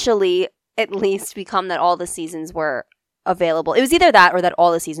eventually at least become that all the seasons were available. It was either that or that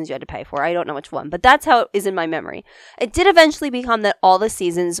all the seasons you had to pay for. I don't know which one, but that's how it is in my memory. It did eventually become that all the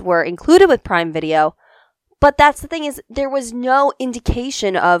seasons were included with Prime Video, but that's the thing is there was no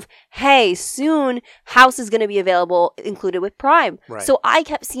indication of, hey, soon House is going to be available included with Prime. Right. So I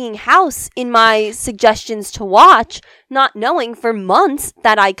kept seeing House in my suggestions to watch, not knowing for months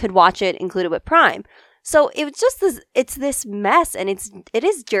that I could watch it included with Prime. So it was just this mess, and it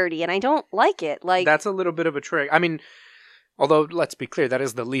is dirty, and I don't like it. That's a little bit of a trick. I mean, although let's be clear, that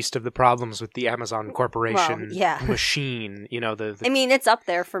is the least of the problems with the Amazon Corporation machine. I mean, it's up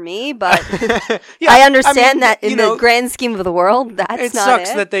there for me, but I understand that in the grand scheme of the world, that's not it. It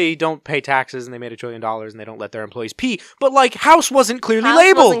sucks that they don't pay taxes and they made $1 trillion and they don't let their employees pee. But House wasn't clearly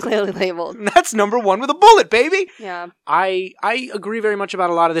labeled. That's number 1 with a bullet, baby. Yeah, I agree very much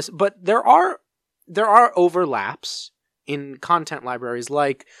about a lot of this, but there are overlaps in content libraries,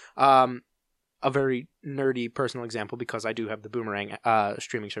 a very nerdy personal example, because I do have the Boomerang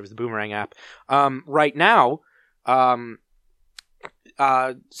streaming service, the Boomerang app. Right now, What's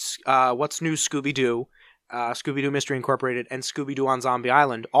New Scooby-Doo, Scooby-Doo Mystery Incorporated, and Scooby-Doo on Zombie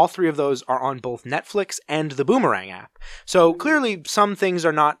Island, all 3 of those are on both Netflix and the Boomerang app. So clearly some things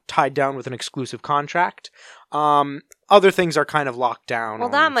are not tied down with an exclusive contract. Other things are kind of locked down. Well,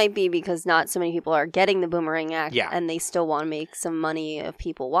 that might be because not so many people are getting the Boomerang app, yeah, and they still want to make some money of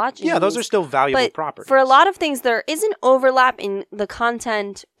people watching. Yeah, those are still valuable properties. For a lot of things, there isn't overlap in the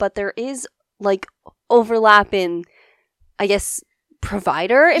content, but there is overlap in, I guess,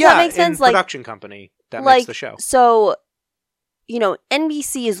 provider, if that makes sense. Production company that makes the show. So,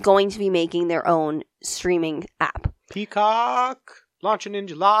 NBC is going to be making their own streaming app. Peacock, launching in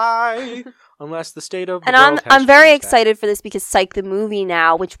July. Unless the state of the and world I'm very excited for this because Psych the Movie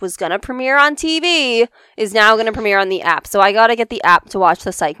now, which was going to premiere on TV, is now going to premiere on the app. So I got to get the app to watch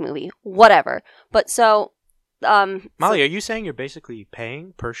the Psych movie. Whatever. But so... Molly, are you saying you're basically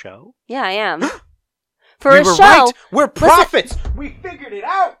paying per show? Yeah, I am. For we a were show. right. We're prophets. We figured it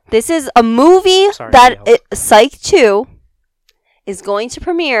out. This is a movie Sorry, that Dale. Psych 2 is going to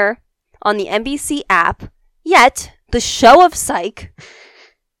premiere on the NBC app, yet the show of Psych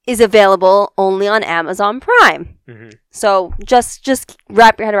is available only on Amazon Prime. Mm-hmm. So just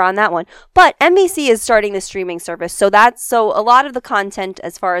wrap your head around that one. But NBC is starting the streaming service, so a lot of the content,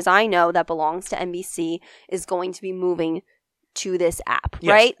 as far as I know, that belongs to NBC is going to be moving to this app,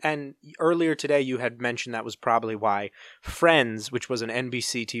 Yes, right? and earlier today you had mentioned that was probably why Friends, which was an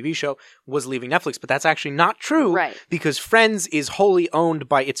NBC TV show, was leaving Netflix, but that's actually not true, Right. because Friends is wholly owned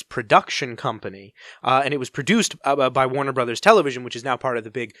by its production company, and it was produced by Warner Brothers Television, which is now part of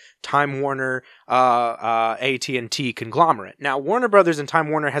the big Time Warner, AT&T conglomerate. Now, Warner Brothers and Time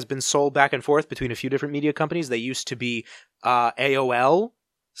Warner has been sold back and forth between a few different media companies. They used to be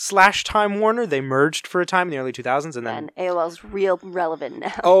AOL/Time Warner. They merged for a time in the early 2000s, and then And AOL's real relevant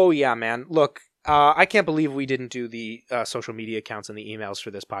now. oh, yeah, man. Look, I can't believe we didn't do the social media accounts and the emails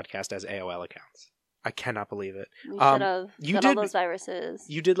for this podcast as AOL accounts. I cannot believe it. We should have you got did- all those viruses.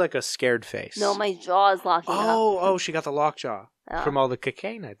 You did like a scared face. No, my jaw is locking up. Oh, she got the lockjaw Oh. from all the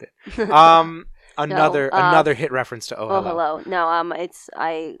cocaine I did. Another hit reference to Oh, Oh, Hello. hello. No,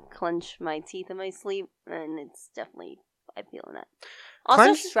 I clench my teeth in my sleep, and it's definitely, I'm feeling that. Also,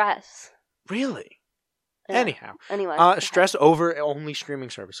 Clench? stress. Really? Yeah. Anyhow. Anyway. Stress over only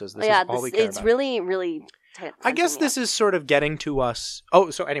streaming services. This is all we care it's about. really, really I guess this is sort of getting to us. Oh,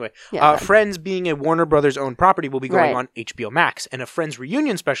 so anyway, Yeah. Friends being a Warner Brothers owned property will be going Right. on HBO Max, and a Friends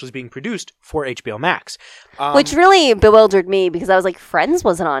reunion special is being produced for HBO Max. Which really bewildered me because I was like, Friends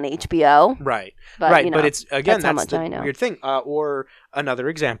wasn't on HBO. Right, But, right, you know, but it's again that's how that's much the I know. weird thing. Or another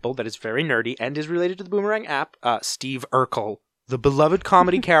example that is very nerdy and is related to the Boomerang app. Steve Urkel, the beloved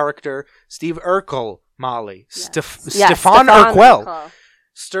comedy character, Steve Urkel, Molly, Stefan Urquell.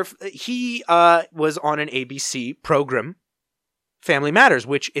 He was on an ABC program, Family Matters,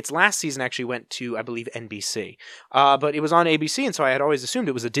 which its last season actually went to, I believe, NBC. But it was on ABC, and so I had always assumed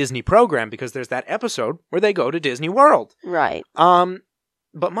it was a Disney program because there's that episode where they go to Disney World. Right.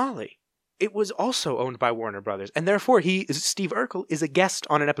 But Molly, it was also owned by Warner Brothers, and therefore Steve Urkel is a guest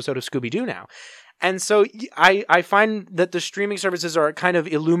on an episode of Scooby-Doo now. And so I find that the streaming services are kind of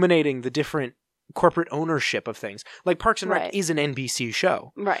illuminating the different corporate ownership of things. Like Parks and Rec Right. is an NBC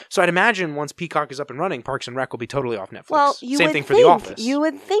show. Right. So I'd imagine once Peacock is up and running, Parks and Rec will be totally off Netflix. Well, Same thing for The Office. You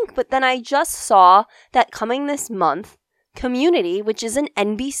would think, but then I just saw that coming this month, Community, which is an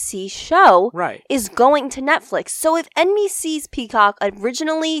NBC show, Right. is going to Netflix. So if NBC's Peacock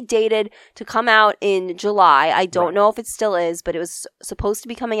originally dated to come out in July, I don't Right. know if it still is, but it was supposed to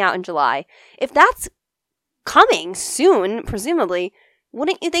be coming out in July. If that's coming soon, presumably,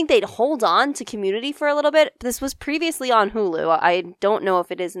 wouldn't you think they'd hold on to Community for a little bit? This was previously on Hulu. I don't know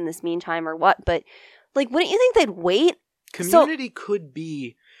if it is in this meantime or what, but like, wouldn't you think they'd wait? Community could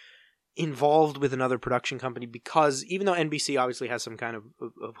be involved with another production company because even though NBC obviously has some kind of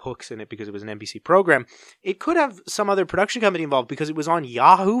hooks in it because it was an NBC program, it could have some other production company involved because it was on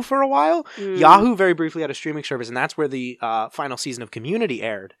Yahoo for a while. Yahoo very briefly had a streaming service, and that's where the final season of Community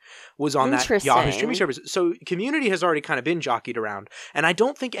aired, was on that Yahoo Interesting. streaming service. So Community has already kind of been jockeyed around, and I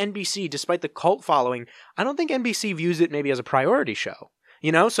don't think NBC, despite the cult following, I don't think NBC views it maybe as a priority show.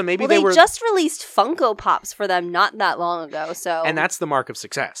 You know, so maybe Well, they they were, just released Funko Pops for them not that long ago, so and that's the mark of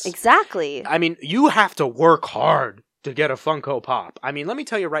success. exactly. I mean, you have to work hard to get a Funko Pop. I mean, let me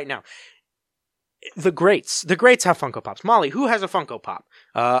tell you right now. The greats have Funko Pops. Molly, who has a Funko Pop?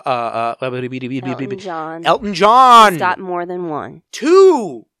 Elton John. Elton John. He's got more than one.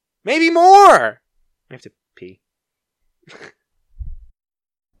 2, maybe more. I have to pee.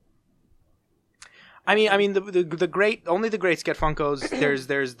 I mean, the great, only the greats get Funkos.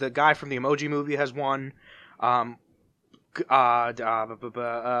 There's the guy from the Emoji Movie has one. The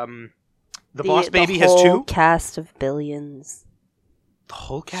Boss Baby has whole 2. Cast of Billions. The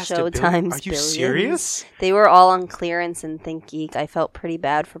whole cast of Billions? Showtime's Are you Billions. serious? They were all on clearance in ThinkGeek. I felt pretty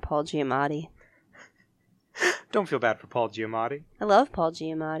bad for Paul Giamatti. Don't feel bad for Paul Giamatti. I love Paul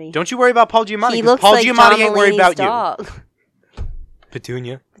Giamatti. Don't you worry about Paul Giamatti. He 'Cause looks Paul like Giamatti John ain't worried Mulaney's about dog. you.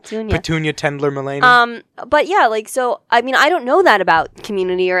 Petunia. Petunia. Petunia Tendler Mulaney. But yeah, like, so, I mean, I don't know that about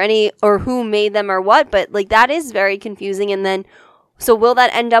Community or who made them or what, but like, that is very confusing. And then, so will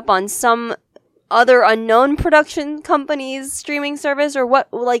that end up on some other unknown production company's streaming service or what?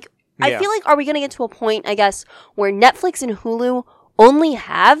 Like, I Yeah. feel like, are we going to get to a point, I guess, where Netflix and Hulu only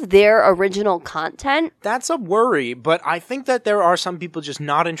have their original content. That's a worry, but I think that there are some people just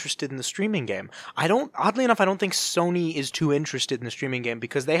not interested in the streaming game. Oddly enough, I don't think Sony is too interested in the streaming game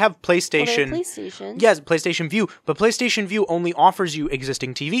because they have PlayStation. Well, PlayStation. Yes, PlayStation Vue, but PlayStation Vue only offers you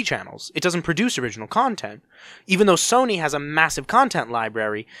existing TV channels. It doesn't produce original content. Even though Sony has a massive content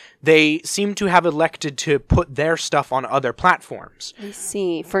library, they seem to have elected to put their stuff on other platforms. I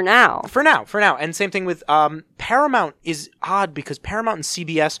see. For now. For now. And same thing with Paramount is odd because Paramount and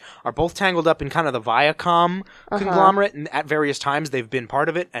CBS are both tangled up in kind of the Viacom conglomerate, and at various times they've been part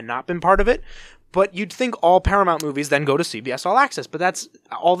of it and not been part of it. But you'd think all Paramount movies then go to CBS All Access, but that's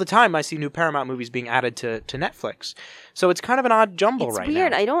all the time I see new Paramount movies being added to Netflix. So it's kind of an odd jumble right now.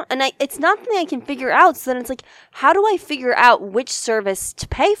 It's weird. It's not something I can figure out. So then it's like, how do I figure out which service to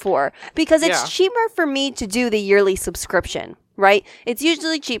pay for? Because it's cheaper for me to do the yearly subscription, right? It's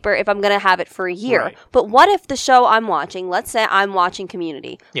usually cheaper if I'm going to have it for a year. Right. But what if the show I'm watching, let's say I'm watching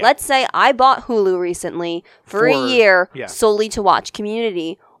Community. Yeah. Let's say I bought Hulu recently for a year solely to watch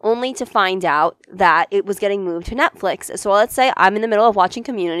Community, only to find out that it was getting moved to Netflix. So let's say I'm in the middle of watching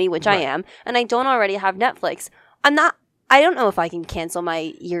Community, which I am, and I don't already have Netflix. I don't know if I can cancel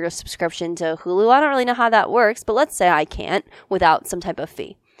my year subscription to Hulu. I don't really know how that works, but let's say I can't without some type of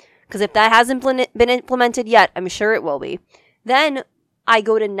fee. Because if that hasn't been implemented yet, I'm sure it will be. Then I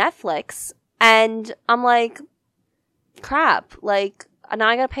go to Netflix and I'm like, crap, like, now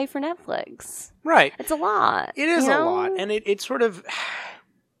I gotta pay for Netflix. Right. It's a lot. It is a lot. And it sort of...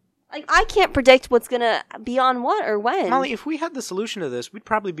 Like, I can't predict what's going to be on what or when. Molly, if we had the solution to this, we'd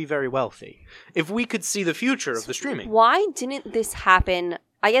probably be very wealthy. If we could see the future of the streaming. Why didn't this happen?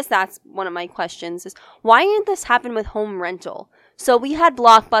 I guess that's one of my questions is, why didn't this happen with home rental? So we had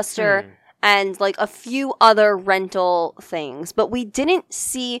Blockbuster and like a few other rental things, but we didn't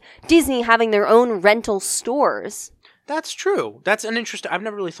see Disney having their own rental stores. That's true. That's an interesting... I've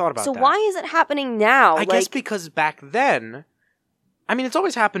never really thought about that. So why is it happening now? I guess because back then... I mean, it's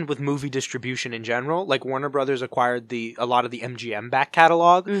always happened with movie distribution in general. Like Warner Brothers acquired a lot of the MGM back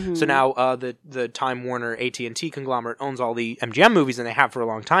catalog, so now the Time Warner AT&T conglomerate owns all the MGM movies, and they have for a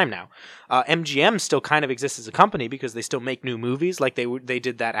long time now. MGM still kind of exists as a company because they still make new movies, like they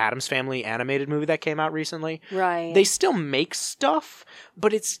did that Addams Family animated movie that came out recently. Right. They still make stuff,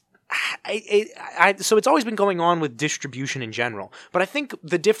 but it's. So it's always been going on with distribution in general. But I think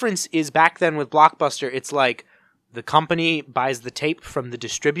the difference is back then with Blockbuster, it's like. The company buys the tape from the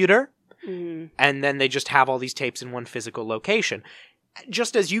distributor, and then they just have all these tapes in one physical location.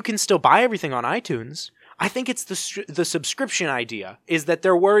 Just as you can still buy everything on iTunes, I think it's the subscription idea, is that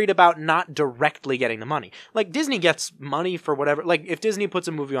they're worried about not directly getting the money. Like, Disney gets money for whatever... Like, if Disney puts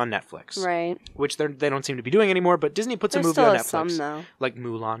a movie on Netflix, right, which they don't seem to be doing anymore, but Disney puts a movie on Netflix. Some, though. Like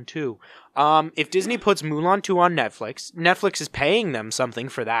Mulan 2. If Disney puts Mulan 2 on Netflix, Netflix is paying them something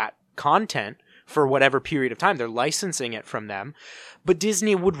for that content for whatever period of time. They're licensing it from them. But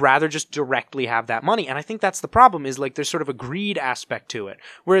Disney would rather just directly have that money. And I think that's the problem, is like there's sort of a greed aspect to it,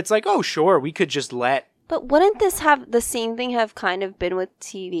 where it's like, oh, sure, we could just let... But wouldn't this have the same thing have kind of been with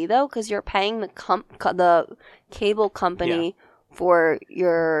TV, though? Because you're paying the cable company for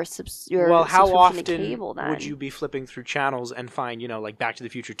your well, how often to cable, then. Would you be flipping through channels and find, like Back to the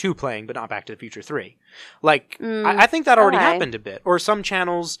Future 2 playing, but not Back to the Future 3? Like, I think that already happened a bit. Or some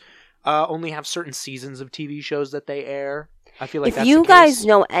channels... only have certain seasons of TV shows that they air. I feel like if that's you the case. guys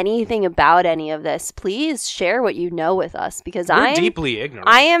know anything about any of this, please share what you know with us, because We're deeply ignorant.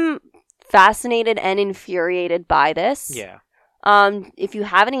 I am fascinated and infuriated by this. Yeah. If you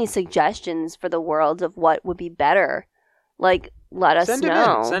have any suggestions for the world of what would be better, like, let us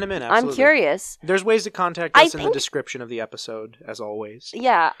know. Send them in. Absolutely. I'm curious. There's ways to contact us in the description of the episode, as always.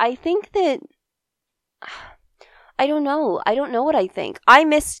 Yeah, I think that... I don't know. I don't know what I think. I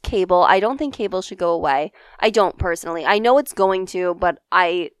miss cable. I don't think cable should go away. I don't personally. I know it's going to, but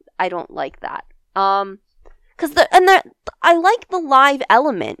I don't like that. I like the live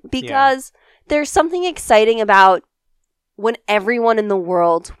element, because there's something exciting about when everyone in the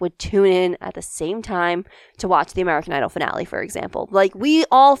world would tune in at the same time to watch the American Idol finale, for example. Like, we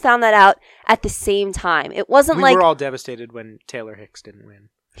all found that out at the same time. It wasn't we were all devastated when Taylor Hicks didn't win.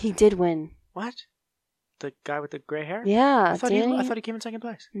 He did win. What? The guy with the gray hair? Yeah. I thought he came in second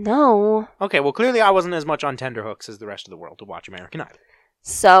place. No. Okay, well, clearly I wasn't as much on tenterhooks as the rest of the world to watch American Idol.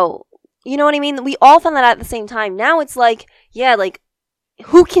 So, you know what I mean? We all found that out at the same time. Now it's like,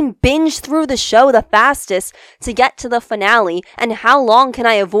 who can binge through the show the fastest to get to the finale? And how long can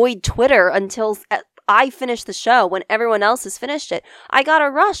I avoid Twitter until I finish the show when everyone else has finished it? I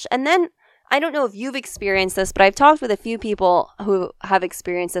gotta rush. And then... I don't know if you've experienced this, but I've talked with a few people who have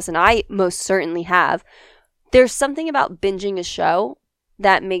experienced this, and I most certainly have. there's something about binging a show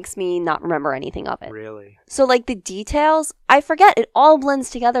that makes me not remember anything of it. Really? So, like, the details, I forget. It all blends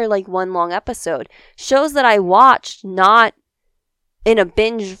together like one long episode. Shows that I watched not in a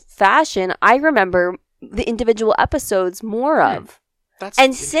binge fashion, I remember the individual episodes more of.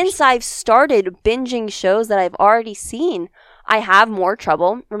 And since I've started binging shows that I've already seen, I have more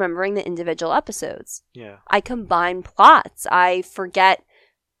trouble remembering the individual episodes. Yeah. I combine plots. I forget,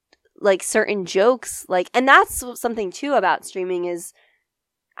 like, certain jokes. Like, and that's something, too, about streaming is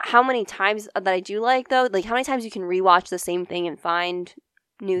how many times that I do like, though. Like, how many times you can rewatch the same thing and find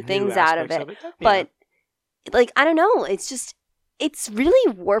new things out of it. Yeah. But, like, I don't know. It's just... It's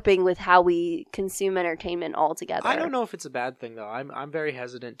really warping with how we consume entertainment altogether. I don't know if it's a bad thing, though. I'm very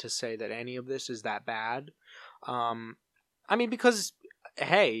hesitant to say that any of this is that bad. I mean, because,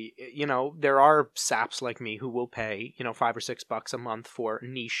 hey, you know, there are saps like me who will pay, you know, $5 or $6 a month for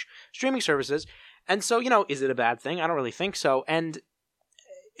niche streaming services. And so, you know, is it a bad thing? I don't really think so. And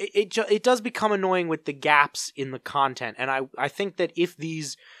it does become annoying with the gaps in the content. And I think that if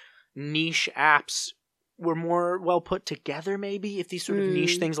these niche apps were more well put together, maybe, if these sort of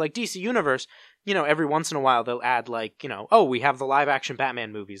niche things like DC Universe, you know, every once in a while they'll add, like, you know, oh, we have the live action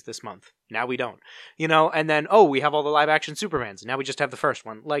Batman movies this month, now we don't, you know, and then, oh, we have all the live action Supermans, now we just have the first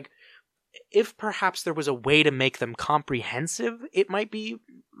one. Like, if perhaps there was a way to make them comprehensive, it might be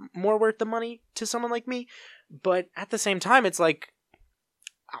more worth the money to someone like me. But at the same time, it's like,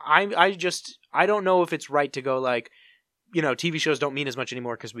 I don't know if it's right to go, like, you know, TV shows don't mean as much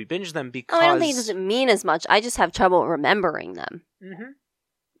anymore because we binge them, because... I don't think it doesn't mean as much. I just have trouble remembering them. Mm-hmm.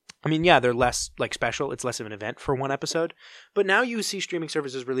 I mean, yeah, they're less, like, special. It's less of an event for one episode. But now you see streaming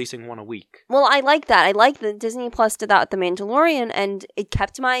services releasing one a week. Well, I like that. I like that Disney Plus did that with The Mandalorian, and it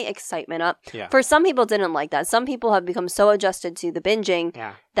kept my excitement up. Yeah. For some people, didn't like that. Some people have become so adjusted to the binging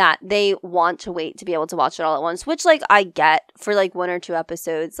that they want to wait to be able to watch it all at once, which, like, I get. For, like, 1 or 2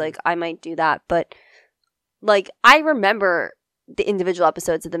 episodes, like, I might do that, but... Like, I remember the individual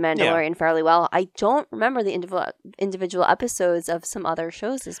episodes of The Mandalorian fairly well. I don't remember the individual episodes of some other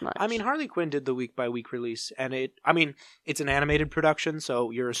shows as much. I mean, Harley Quinn did the week-by-week release, and it's an animated production, so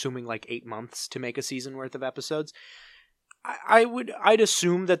you're assuming, like, 8 months to make a season worth of episodes. I'd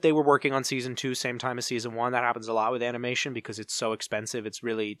assume that they were working on season 2 same time as season 1. That happens a lot with animation because it's so expensive. It's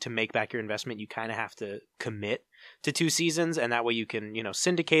really, to make back your investment, you kind of have to commit to 2 seasons, and that way you can, you know,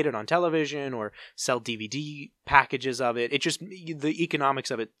 syndicate it on television or sell DVD packages of it. It just, the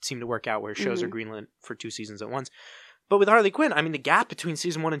economics of it seem to work out where shows are greenlit for 2 seasons at once. But with Harley Quinn, I mean, the gap between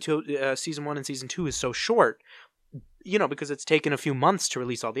season 1 and season 2 is so short, you know, because it's taken a few months to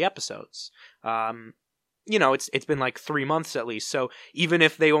release all the episodes. You know, it's been like 3 months at least. So even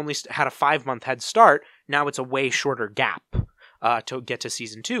if they only had a 5-month head start, now it's a way shorter gap to get to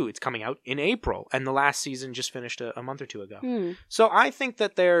season 2. It's coming out in April, and the last season just finished a month or 2 ago. So I think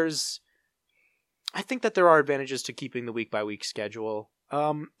that there are advantages to keeping the week by week schedule.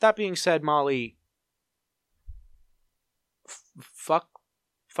 That being said, Molly, fuck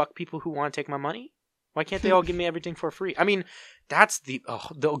people who want to take my money. Why can't they all give me everything for free? I mean, that's the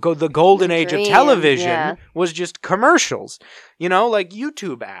golden age of television was just commercials, you know, like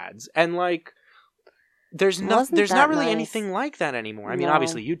YouTube ads, and like there's not really anything like that anymore. I mean,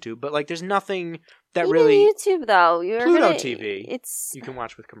 obviously YouTube, but like there's nothing that even really YouTube though. Pluto TV, you can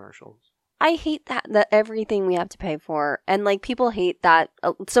watch with commercials. I hate that everything we have to pay for, and like people hate that.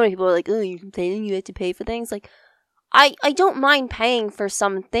 So many people are like, "Oh, you're complaining you have to pay for things." Like, I don't mind paying for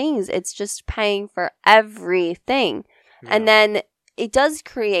some things. It's just paying for everything. Yeah. And then it does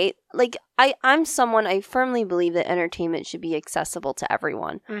create, like, I'm someone, I firmly believe that entertainment should be accessible to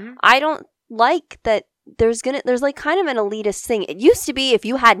everyone. I don't like that there's like kind of an elitist thing. It used to be if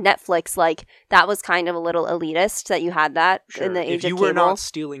you had Netflix, like that was kind of a little elitist that you had that in the age of cable. If you were not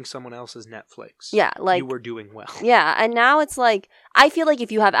stealing someone else's Netflix, like you were doing well. Yeah, and now it's like I feel like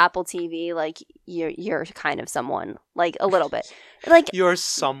if you have Apple TV, like you're kind of someone, like a little bit. Like you're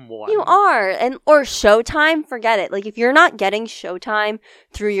someone. You are, or Showtime, forget it. Like if you're not getting Showtime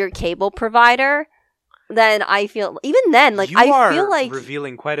through your cable provider, then I feel, even then, like, I feel like... You are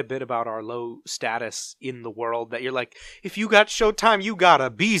revealing quite a bit about our low status in the world, that you're like, if you got Showtime, you gotta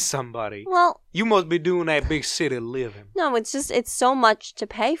be somebody. Well... You must be doing that big city living. No, it's just, it's so much to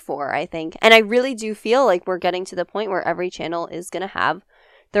pay for, I think. And I really do feel like we're getting to the point where every channel is gonna have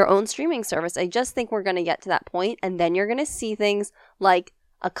their own streaming service. I just think we're gonna get to that point, and then you're gonna see things like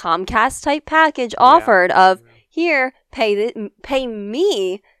a Comcast-type package offered of, here, pay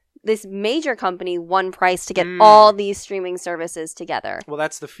me this major company one price to get all these streaming services together. Well,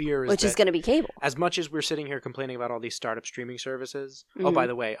 that's the fear. Which is going to be cable. As much as we're sitting here complaining about all these startup streaming services. Oh, by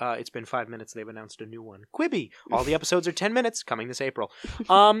the way, it's been 5 minutes. They've announced a new one. Quibi. All the episodes are 10 minutes, coming this April.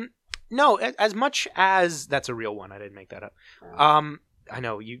 No, as much as... That's a real one. I didn't make that up. I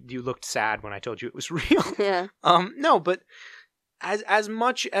know, you looked sad when I told you it was real. Yeah. No, but... As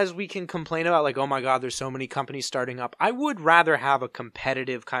much as we can complain about, like, oh my god, there's so many companies starting up, I would rather have a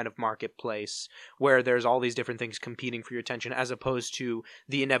competitive kind of marketplace where there's all these different things competing for your attention, as opposed to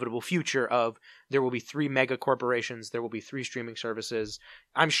the inevitable future of there will be 3 mega corporations, there will be 3 streaming services.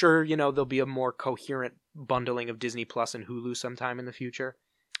 I'm sure, there'll be a more coherent bundling of Disney Plus and Hulu sometime in the future.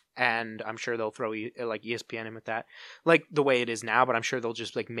 And I'm sure they'll throw like ESPN in with that, like the way it is now, but I'm sure they'll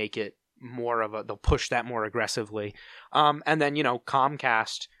just like make it more of they'll push that more aggressively. And then,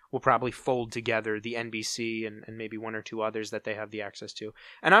 Comcast will probably fold together the NBC and maybe 1 or 2 others that they have the access to.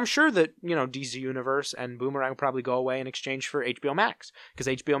 And I'm sure that, DC Universe and Boomerang will probably go away in exchange for HBO Max, because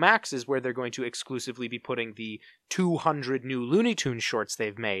HBO Max is where they're going to exclusively be putting the 200 new Looney Tunes shorts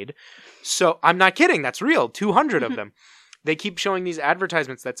they've made. So I'm not kidding. That's real. 200 of them. They keep showing these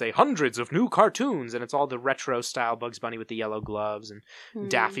advertisements that say hundreds of new cartoons, and it's all the retro style Bugs Bunny with the yellow gloves and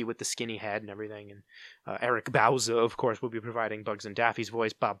Daffy with the skinny head and everything. And Eric Bauza, of course, will be providing Bugs and Daffy's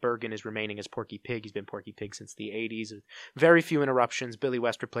voice. Bob Bergen is remaining as Porky Pig. He's been Porky Pig since the 80s. Very few interruptions. Billy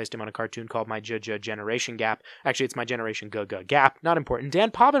West replaced him on a cartoon called My Generation Gap. Actually, it's My Generation Gap. Not important. Dan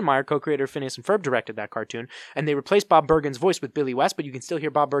Povenmire, co-creator of Phineas and Ferb, directed that cartoon, and they replaced Bob Bergen's voice with Billy West, but you can still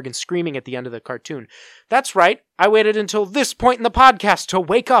hear Bob Bergen screaming at the end of the cartoon. That's right. I waited until this point in the podcast to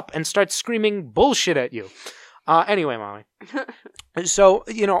wake up and start screaming bullshit at you. Anyway, Molly. So,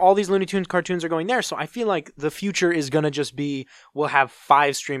 all these Looney Tunes cartoons are going there, so I feel like the future is going to just be, we'll have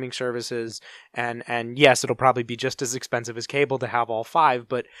 5 streaming services, and yes, it'll probably be just as expensive as cable to have all 5,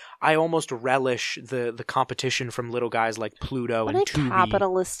 but I almost relish the competition from little guys like Pluto and Tubi. What a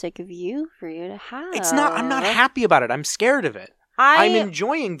capitalistic view for you to have. It's not, I'm not happy about it. I'm scared of it. I'm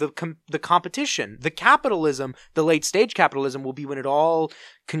enjoying the competition. The capitalism, the late stage capitalism, will be when it all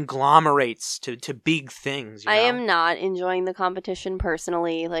conglomerates to big things. I am not enjoying the competition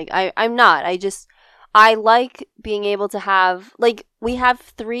personally. Like I'm not. I like being able to have, like, we have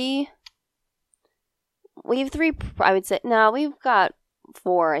 3. I would say no. We've got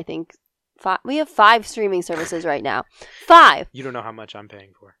 4. I think 5. We have 5 streaming services right now. 5. You don't know how much I'm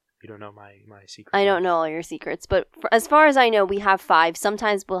paying for. You don't know my secret. I don't know all your secrets, but as far as I know, we have 5.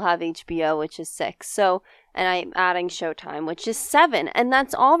 Sometimes we'll have HBO, which is 6. So, and I'm adding Showtime, which is 7, and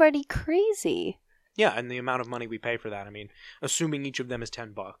that's already crazy. Yeah, and the amount of money we pay for that. I mean, assuming each of them is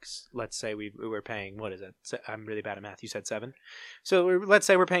 $10, let's say we were paying, what is it? I'm really bad at math. You said 7. So let's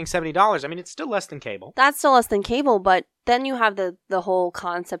say we're paying $70. I mean, it's still less than cable. That's still less than cable, but then you have the whole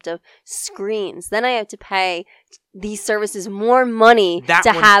concept of screens. Then I have to pay these services more money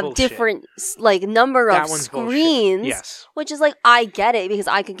to have bullshit. Different, like, number of screens. Yes. Which is like, I get it, because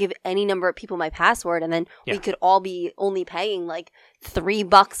I could give any number of people my password, and then we could all be only paying like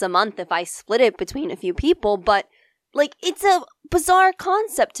 $3 a month if I split it between a few people. But like, it's a bizarre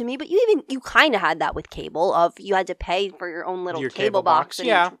concept to me. But you kind of had that with cable, of you had to pay for your own little cable box.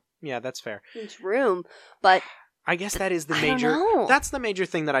 Yeah, that's fair. Each room, but I guess that is the major. That's the major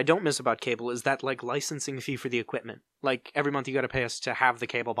thing that I don't miss about cable, is that, like, licensing fee for the equipment. Like, every month you got to pay us to have the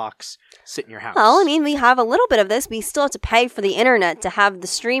cable box sit in your house. Well, I mean, we have a little bit of this. We still have to pay for the internet to have the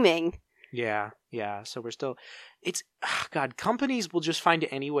streaming. Yeah. So we're still. It's God. Companies will just find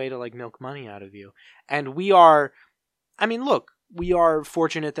any way to, like, milk money out of you, and we are. I mean, look, we are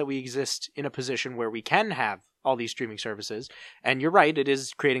fortunate that we exist in a position where we can have all these streaming services, and you're right, it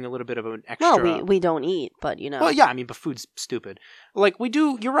is creating a little bit of an extra. Well, we don't eat, but Well, yeah, I mean, but food's stupid. Like, we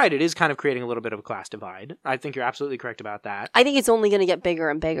do. You're right, it is kind of creating a little bit of a class divide. I think you're absolutely correct about that. I think it's only going to get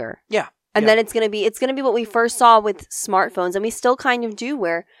bigger and bigger. Yeah. And then it's going to be what we first saw with smartphones, and we still kind of do,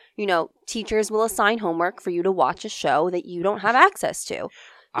 where, teachers will assign homework for you to watch a show that you don't have access to.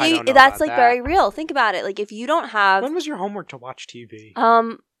 I don't know that's about like very real. Think about it. Like, if you don't have. When was your homework to watch TV?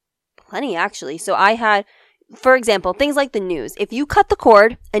 Plenty, actually. So I had, for example, things like the news. If you cut the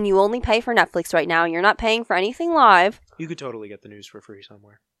cord and you only pay for Netflix right now and you're not paying for anything live. You could totally get the news for free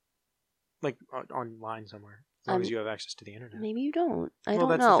somewhere. Like, online somewhere. As long as you have access to the internet. Maybe you don't. I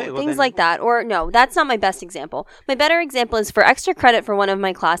don't know. Things like that. Or, no, that's not my best example. My better example is, for extra credit for one of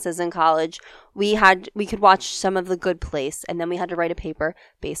my classes in college, we could watch some of The Good Place, and then we had to write a paper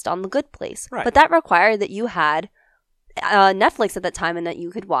based on The Good Place. Right. But that required that you had Netflix at that time and that you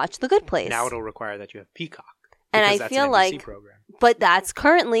could watch The Good Place. Now it'll require that you have Peacock. And Because I that's feel an NBC like, program. but that's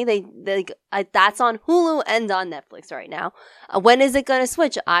currently that's on Hulu and on Netflix right now. When is it going to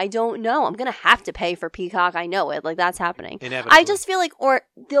switch? I don't know. I'm going to have to pay for Peacock. I know it. Like, that's happening. Inevitably. I just feel like, or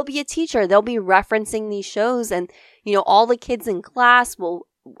there'll be a teacher. They'll be referencing these shows, and all the kids in class will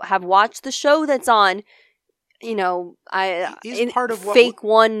have watched the show that's on. Part of what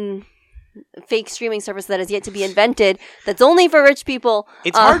fake streaming service that has yet to be invented. That's only for rich people.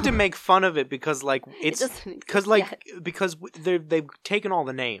 It's hard to make fun of it because because they've taken all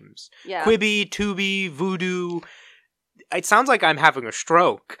the names. Yeah. Quibi, Tubi, Vudu. It sounds like I'm having a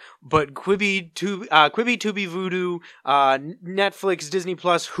stroke, but Quibi, Tubi, Vudu, Netflix, Disney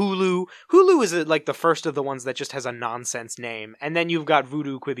Plus, Hulu. Hulu is like the first of the ones that just has a nonsense name, and then you've got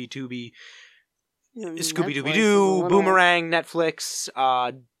Vudu, Quibi, Tubi, Scooby Dooby Doo, Boomerang, Netflix,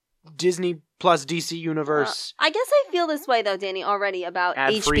 Disney Plus, DC Universe. I guess I feel this way though, Danny, already about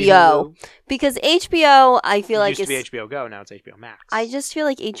Ad-free HBO Hulu. Because HBO, I feel like it used to be HBO Go, now it's HBO Max. I just feel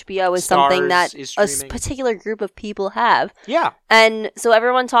like HBO is Starz something that is a streaming. particular group of people have. Yeah. And so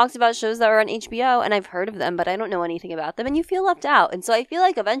everyone talks about shows that are on HBO, and I've heard of them, but I don't know anything about them, and you feel left out. And so I feel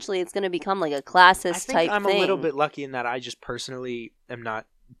like eventually it's going to become like a classist type I'm thing. a little bit lucky in that I just personally am not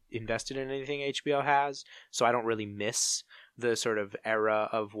invested in anything HBO has, so I don't really miss the sort of era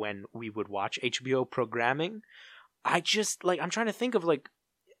of when we would watch HBO programming. I'm trying to think of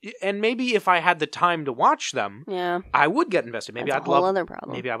and maybe if I had the time to watch them, I would get invested. Maybe That's a whole other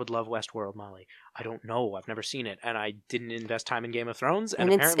problem. Maybe I would love Westworld, Molly. I don't know. I've never seen it, and I didn't invest time in Game of Thrones.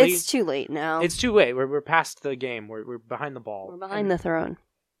 And apparently, it's too late now. It's too late. We're past the game. We're behind the ball. We're behind the throne.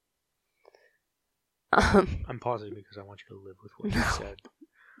 I'm pausing because I want you to live with what you said.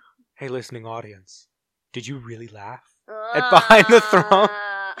 Hey, listening audience, did you really laugh at Behind the Throne?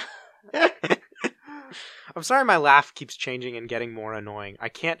 I'm sorry my laugh keeps changing and getting more annoying. I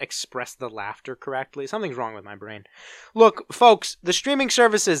can't express the laughter correctly. Something's wrong with my brain. Look, folks, the streaming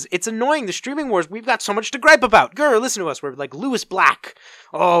services, it's annoying. The streaming wars, we've got so much to gripe about. Grr, listen to us. We're like Lewis Black,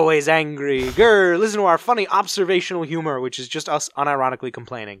 always angry. Grr, listen to our funny observational humor, which is just us unironically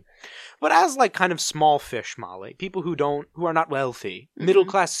complaining. But as kind of small fish, Molly, people who are not wealthy,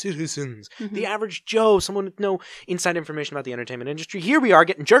 middle-class citizens, the average Joe, someone with no inside information about the entertainment industry, here we are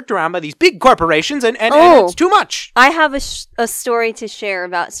getting jerked around by these big corporations, and it's too much. I have a story to share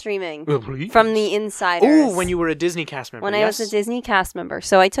about streaming from the insiders. Oh, when you were a Disney cast member. When I was a Disney cast member.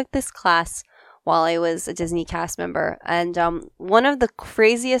 So I took this class while I was a Disney cast member, and one of the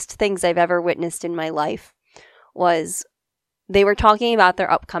craziest things I've ever witnessed in my life was they were talking about their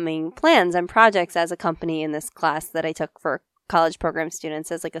upcoming plans and projects as a company in this class that I took for college program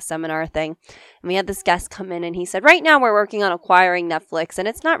students as a seminar thing. And we had this guest come in and he said, right now we're working on acquiring Netflix, and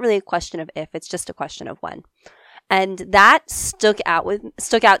it's not really a question of if, it's just a question of when. And that stuck out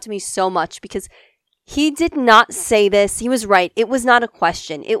to me so much because he did not say this. He was right. It was not a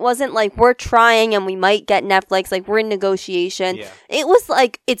question. It wasn't like we're trying and we might get Netflix, we're in negotiation. Yeah. It was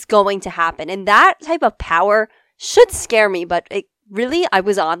it's going to happen. And that type of power should scare me, but I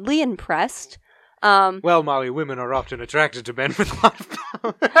was oddly impressed. Well, Molly, women are often attracted to men with a lot of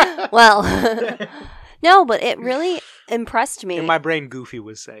power. Well, no, but it really impressed me. In my brain, Goofy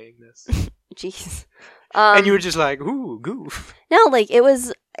was saying this. Jeez. And you were just like, ooh, goof. No,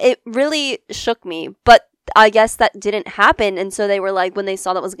 it really shook me, but I guess that didn't happen. And so they were when they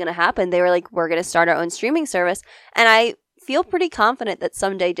saw that was going to happen, they were we're going to start our own streaming service. And I feel pretty confident that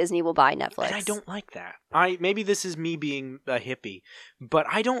someday Disney will buy Netflix. And I don't like that. Maybe this is me being a hippie, but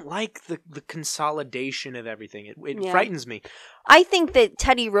I don't like the consolidation of everything. It frightens me. I think that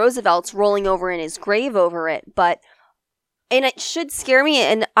Teddy Roosevelt's rolling over in his grave over it, and it should scare me,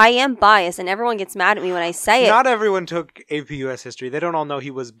 and I am biased, and everyone gets mad at me when I say it. Not everyone took AP US history. They don't all know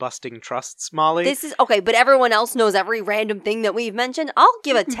he was busting trusts, Molly. This is okay, but everyone else knows every random thing that we've mentioned. I'll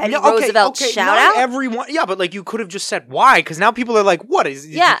give a Teddy Roosevelt shout out. Everyone, yeah, but you could have just said why, because now people are like, what is?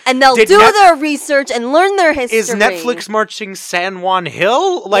 Yeah, and they'll do their research and learn their history. Is Netflix marching San Juan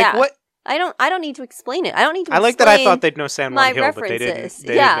Hill? What? I don't need to explain it. I don't need to. I like that. I thought they'd know San Juan Hill, but they didn't.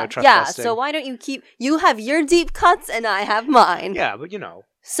 They didn't know trust busting. So why don't you have your deep cuts and I have mine. Yeah, but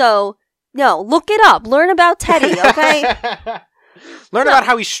So no, look it up. Learn about Teddy, okay? Learn about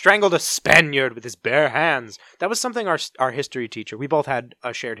how he strangled a Spaniard with his bare hands. That was something our history teacher. We both had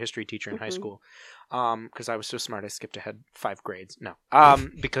a shared history teacher in high school. Because I was so smart, I skipped ahead 5 grades. No,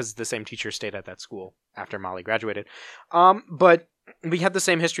 because the same teacher stayed at that school after Molly graduated. But we had the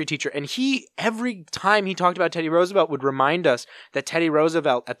same history teacher, and he, every time he talked about Teddy Roosevelt, would remind us that Teddy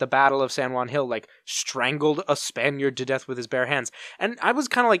Roosevelt at the Battle of San Juan Hill, like, strangled a Spaniard to death with his bare hands. And I was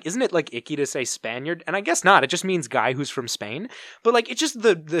kind of like, isn't it, like, icky to say Spaniard? And I guess not. It just means guy who's from Spain. But, like, it's just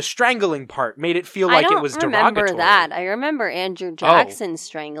the strangling part made it feel like it was derogatory. I don't remember that. I remember Andrew Jackson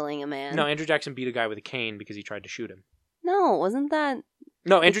strangling a man. No, Andrew Jackson beat a guy with a cane because he tried to shoot him. No, wasn't that...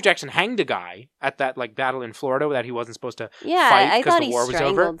 No, Andrew Jackson hanged a guy at that like battle in Florida that he wasn't supposed to fight I thought because the war was over.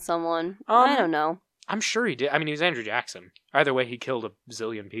 He strangled someone. I don't know. I'm sure he did. I mean, he was Andrew Jackson. Either way, he killed a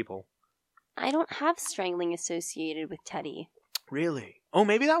zillion people. I don't have strangling associated with Teddy. Really? Oh,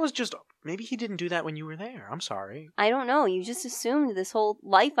 maybe that was just... Maybe he didn't do that when you were there. I'm sorry. I don't know. You just assumed this whole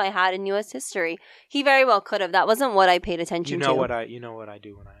life I had in U.S. history. He very well could have. That wasn't what I paid attention to. You know what I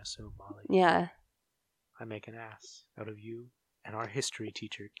do when I assume, Molly? Yeah. I make an ass out of you. And our history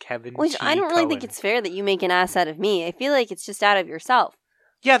teacher, Kevin Which T. I don't really Cohen. think it's fair that you make an ass out of me. I feel like it's just out of yourself.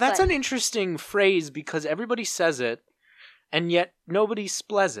 Yeah, that's an interesting phrase because everybody says it, and yet nobody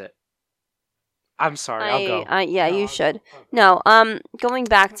splez it. I'm sorry, I'll go. You should. No, going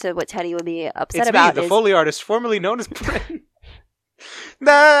back to what Teddy would be upset about me, the Foley artist formerly known as Brent.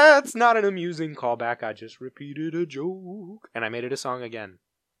 That's not an amusing callback. I just repeated a joke. And I made it a song again.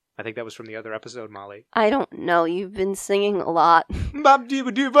 I think that was from the other episode, Molly. I don't know. You've been singing a lot.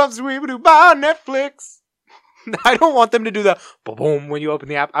 Netflix. I don't want them to do the boom when you open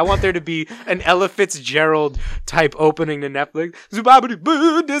the app. I want there to be an Ella Fitzgerald type opening to Netflix.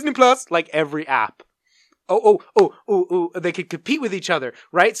 Disney Plus, like every app. They could compete with each other,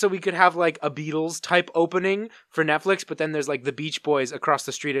 right? So we could have like a Beatles type opening for Netflix, but then there's like the Beach Boys across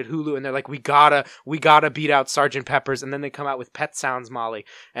the street at Hulu, and they're like, we gotta beat out Sgt. Pepper's, and then they come out with Pet Sounds, Molly,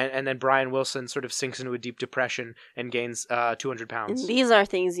 and then Brian Wilson sort of sinks into a deep depression and gains 200 pounds. These are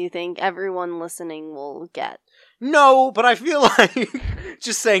things you think everyone listening will get. No, but I feel like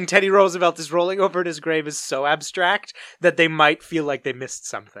just saying Teddy Roosevelt is rolling over in his grave is so abstract that they might feel like they missed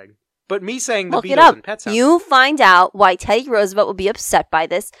something. But me saying the Look Beatles it up. and Pet Sounds... You find out why Teddy Roosevelt would be upset by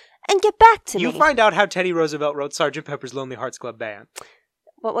this and get back to me. You find out how Teddy Roosevelt wrote Sgt. Pepper's Lonely Hearts Club Band.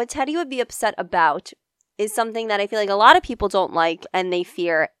 But what Teddy would be upset about is something that I feel like a lot of people don't like and they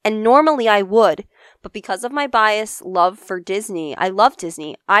fear. And normally I would. But because of my bias love for Disney, I love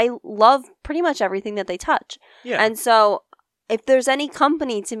Disney. I love pretty much everything that they touch. Yeah. And so if there's any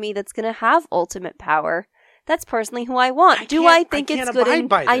company to me that's going to have ultimate power... That's personally who I want. I think it's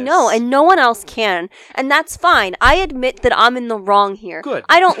good? I know, and no one else can. And that's fine. I admit that I'm in the wrong here. Good.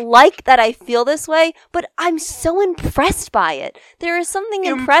 I don't like that I feel this way, but I'm so impressed by it. There is something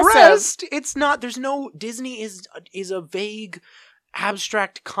impressive. It's not. There's no... Disney is a vague,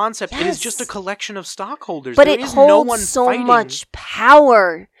 abstract concept. Yes. It is just a collection of stockholders. But it holds so much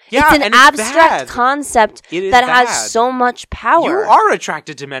power. Yeah, it's an abstract concept that has so much power. You are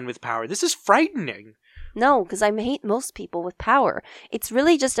attracted to men with power. This is frightening. No, because I hate most people with power. It's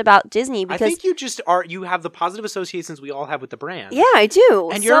really just about Disney because... I think you have the positive associations we all have with the brand. Yeah, I do.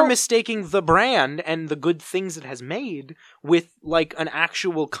 And you're mistaking the brand and the good things it has made with, like, an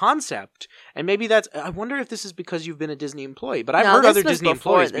actual concept. And maybe that's... I wonder if this is because you've been a Disney employee. But I've heard other Disney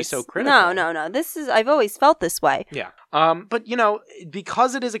employees be so critical. No. I've always felt this way. Yeah. But,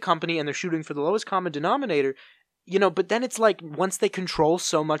 because it is a company and they're shooting for the lowest common denominator... but then it's like once they control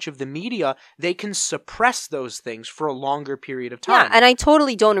so much of the media, they can suppress those things for a longer period of time. Yeah, and I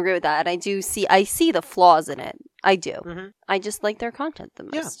totally don't agree with that. And I see the flaws in it. I do. Mm-hmm. I just like their content the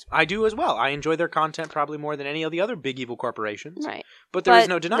most. Yeah, I do as well. I enjoy their content probably more than any of the other big evil corporations. Right. But there is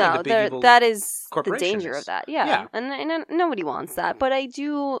no denying the big evil that is corporation the danger of that. Yeah. And nobody wants that. But I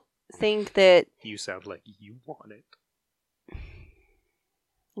do think that... You sound like you want it.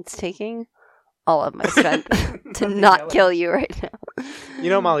 It's taking... all of my strength to not kill you right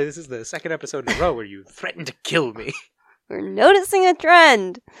now. Molly, this is the second episode in a row where you threatened to kill me. We're noticing a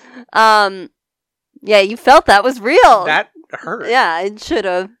trend. Yeah, you felt that was real. That hurt. Yeah, it should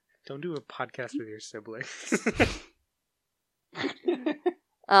have. Don't do a podcast with your siblings.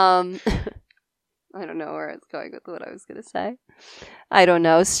 I don't know where it's going with what I was going to say. I don't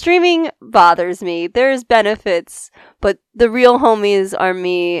know. Streaming bothers me. There's benefits, but the real homies are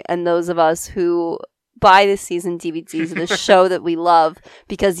me and those of us who buy the season DVDs of the show that we love,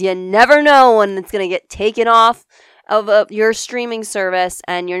 because you never know when it's going to get taken off of your streaming service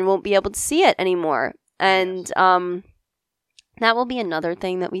and you won't be able to see it anymore. And that will be another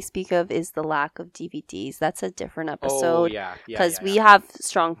thing that we speak of is the lack of DVDs. That's a different episode. Oh, yeah. Because we have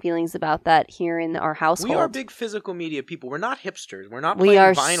strong feelings about that here in our household. We are big physical media people. We're not hipsters. We're not playing vinyl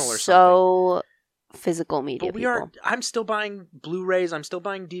or something. We are so physical media people. I'm still buying Blu-rays. I'm still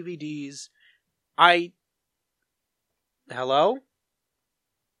buying DVDs. Hello?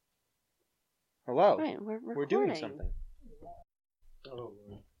 Hello. Right, we're We're doing recording. something. Oh,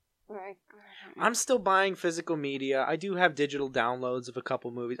 Right. I'm still buying physical media. I do have digital downloads of a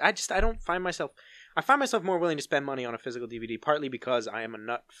couple movies. I find myself more willing to spend money on a physical DVD, partly because I am a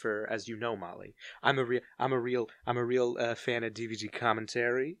nut for, as you know, Molly. I'm a real fan of DVD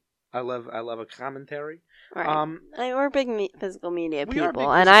commentary. I love a commentary. Right. We're big physical media We are people, big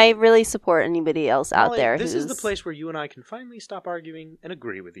and physical I media. really support anybody else out Molly, there. this is the place where you and I can finally stop arguing and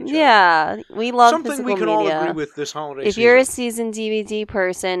agree with each other. Yeah, we love Something physical we can media. all agree with this holiday If season. you're a seasoned DVD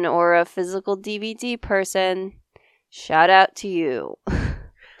person or a physical DVD person, shout out to you.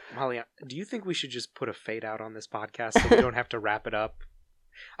 Molly, do you think we should just put a fade out on this podcast so we don't have to wrap it up?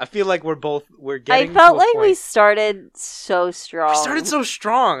 I feel like we're getting I felt to a like point. we started so strong. We started so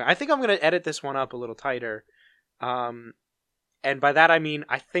strong. I think I'm going to edit this one up a little tighter. And by that I mean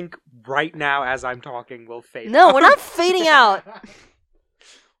I think right now as I'm talking we'll fade out. No, we're not fading out.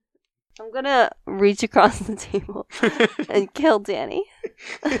 I'm gonna reach across the table and kill Danny.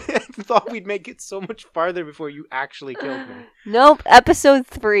 I thought we'd make it so much farther before you actually killed me. Nope, episode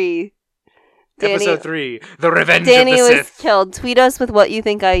 3. Episode 3, The Revenge Danny of the was Sith. killed. Tweet us with what you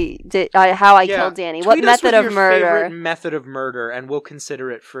think I did, how I killed Danny. What Tweet us method with of your murder? favorite method of murder, and we'll consider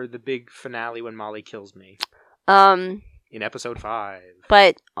it for the big finale when Molly kills me in episode 5.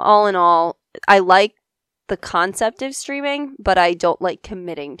 But all in all, I like the concept of streaming, but I don't like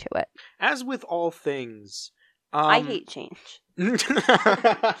committing to it. As with all things, I hate change.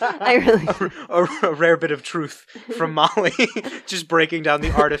 I really a rare bit of truth from Molly, just breaking down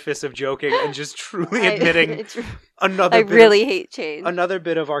the artifice of joking and just truly admitting I really hate change. Another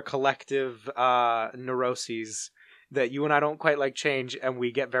bit of our collective neuroses that you and I don't quite like change, and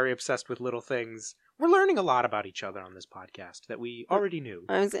we get very obsessed with little things. We're learning a lot about each other on this podcast that we already knew.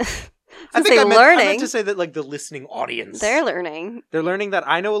 I was I meant to say that, like, the listening audience. They're learning. They're learning that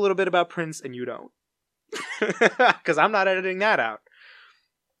I know a little bit about Prince and you don't. Because I'm not editing that out.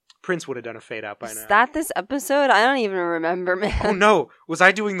 Prince would have done a fade out by now. Is that this episode? I don't even remember, man. Oh no! Was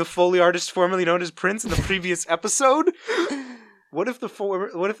I doing the Foley artist formerly known as Prince in the previous episode? What if the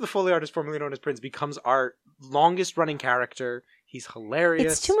Foley artist formerly known as Prince becomes our longest running character? He's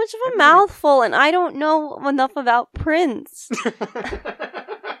hilarious. It's too much of a mouthful, and I don't know enough about Prince.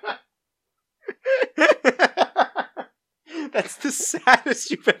 That's the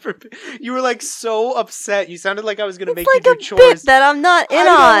saddest you've ever been. You were like so upset. You sounded like I was going to make like you do chores. Bit that I'm not in on.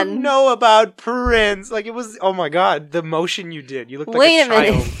 I don't know about Prince. Like it was. Oh my god, the motion you did. You looked like a child. Wait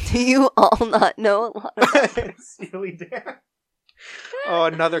a minute. Do you all not know a lot about Steely Dan. Oh,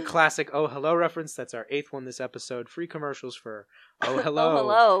 another classic Oh Hello reference. That's our 8th one this episode. Free commercials for Oh Hello. Oh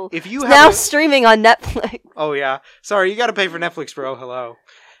Hello. If you it's have now streaming on Netflix. Oh yeah. Sorry, you got to pay for Netflix for Oh Hello.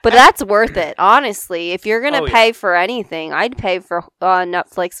 But that's worth it, honestly. If you're gonna Oh, pay for anything, I'd pay for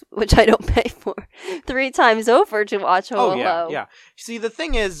Netflix, which I don't pay for, 3 times over to watch Oh Hello. Yeah. See, the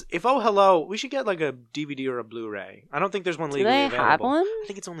thing is, if Oh Hello, we should get like a DVD or a Blu-ray. I don't think there's one legally available. Do they have one? I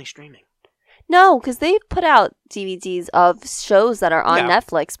think it's only streaming. No, because they've put out DVDs of shows that are on Yeah.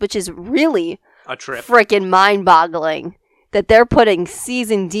 Netflix, which is really A trip. freaking mind-boggling that they're putting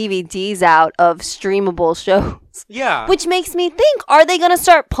season DVDs out of streamable shows. Yeah. Which makes me think, are they going to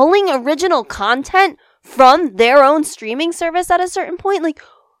start pulling original content from their own streaming service at a certain point? Like,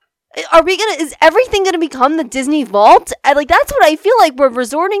 is everything going to become the Disney Vault? Like, that's what I feel like we're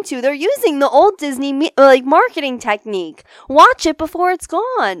resorting to. They're using the old Disney, marketing technique. Watch it before it's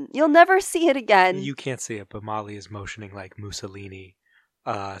gone. You'll never see it again. You can't see it, but Molly is motioning like Mussolini,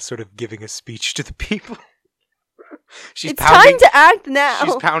 sort of giving a speech to the people. It's time to act now.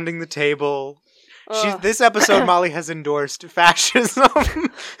 She's pounding the table. This episode, Molly has endorsed fascism,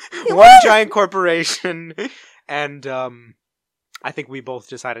 one giant corporation, and I think we both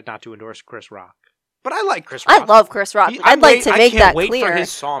decided not to endorse Chris Rock. But I like Chris Rock. I love Chris Rock. I'd like to make that clear. For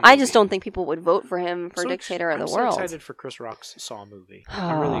his Saw movie. I just don't think people would vote for him for Dictator of the World. I'm so excited for Chris Rock's Saw movie.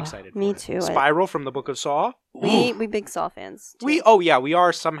 I'm really excited for me it. too. Spiral from the Book of Saw. We big Saw fans. Too. We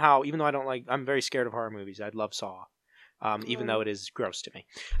are somehow, even though I'm very scared of horror movies. I'd love Saw. Even though it is gross to me.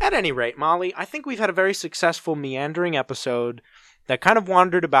 At any rate, Molly, I think we've had a very successful meandering episode that kind of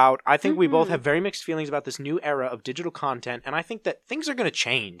wandered about. I think we both have very mixed feelings about this new era of digital content, and I think that things are going to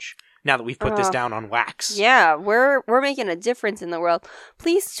change now that we've put this down on wax. Yeah, we're making a difference in the world.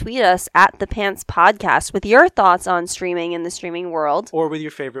 Please tweet us at The Pants Podcast with your thoughts on streaming in the streaming world. Or with your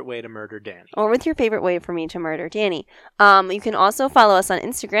favorite way to murder Danny. Or with your favorite way for me to murder Danny. You can also follow us on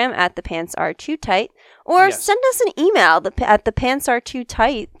Instagram at The Pants Are Too Tight. Or send us an email at The Pants Are Too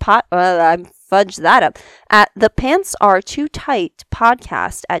Tight. I fudged that up. At The Pants Are Too Tight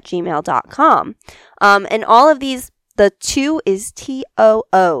podcast at gmail.com. And all of these The 2 is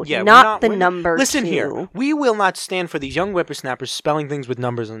TOO, Yeah, not the we're number Listen 2. here. We will not stand for these young whippersnappers spelling things with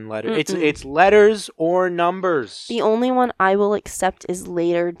numbers and letters. Mm-mm. It's letters or numbers. The only one I will accept is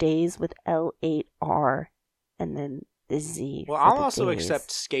Later Days with L8R and then the Z. Well, for I'll the also days.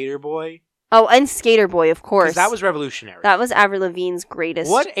 accept Skater Boy. Oh, and Skater Boy, of course. Because that was revolutionary. That was Avril Lavigne's greatest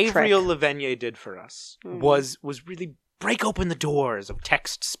What trick. Avril Lavigne did for us Mhm. was really break open the doors of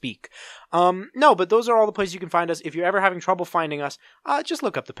text speak. No, but those are all the places you can find us. If you're ever having trouble finding us, just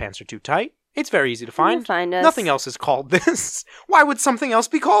look up The Pants Are Too Tight. It's very easy to You can find. find us. Nothing else is called this. Why would something else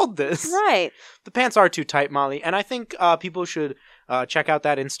be called this? Right. The Pants Are Too Tight, Molly. And I think people should check out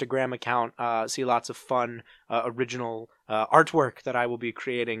that Instagram account, see lots of fun, original artwork that I will be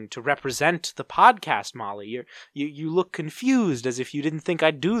creating to represent the podcast, Molly. You look confused as if you didn't think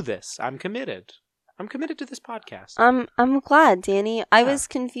I'd do this. I'm committed. I'm committed to this podcast. I'm glad, Danny. I Yeah. was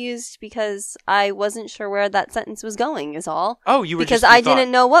confused because I wasn't sure where that sentence was going, is all. Oh, you were Because just, I didn't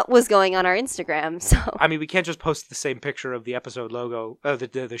know what was going on our Instagram, so. I mean, we can't just post the same picture of the episode logo,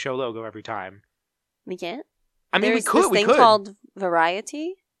 the show logo every time. We can't? I mean, There's we could. this We thing could. called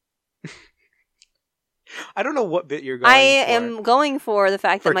Variety. I don't know what bit you're going I for. am going for the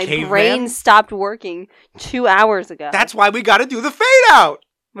fact For that my caveman? brain stopped working 2 hours ago. That's why we got to do the fade out.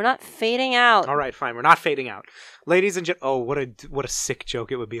 We're not fading out. All right, fine. We're not fading out, ladies and gentlemen. Oh, what a sick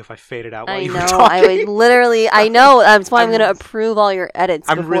joke it would be if I faded out while I you know. were talking. I would literally. I know. That's why I'm I'm- going to approve all your edits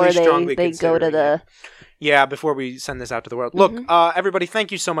I'm before really strongly they go to considering the. Yeah, before we send this out to the world. Look, Mhm. everybody,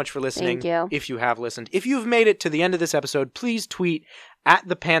 thank you so much for listening. Thank you. If you have listened. If you've made it to the end of this episode, please tweet at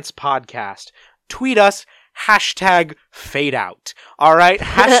the Pants Podcast. Tweet us, #fadeout. All right?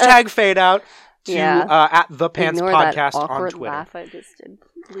 #fadeout to Yeah. at the Pants Ignore that Podcast on awkward Twitter. laugh I just did.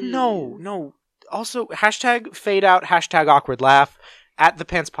 Please. No. Also, #fadeout, #awkward laugh, at the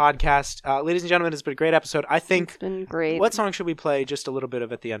Pants Podcast. Ladies and gentlemen, it's been a great episode. I think. It's been great. What song should we play just a little bit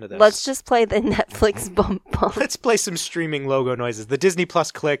of at the end of this? Let's just play the Netflix bump bump. Let's play some streaming logo noises. The Disney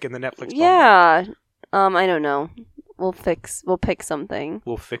Plus click and the Netflix bump. Yeah. I don't know. We'll pick something.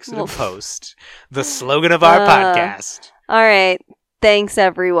 We'll fix it We'll in post. The slogan of our podcast. All right. Thanks,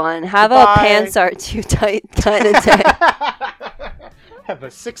 everyone. Have Bye. a pants are too tight kind of day. Have a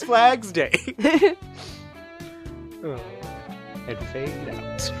Six Flags day. Oh, and fade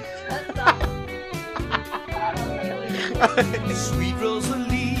out. Sweet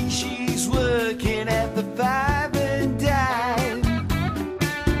Rosalie, she's working at the Five and Dime.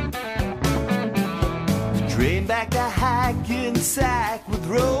 Train back to Hackensack with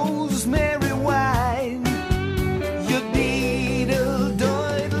Rosemary.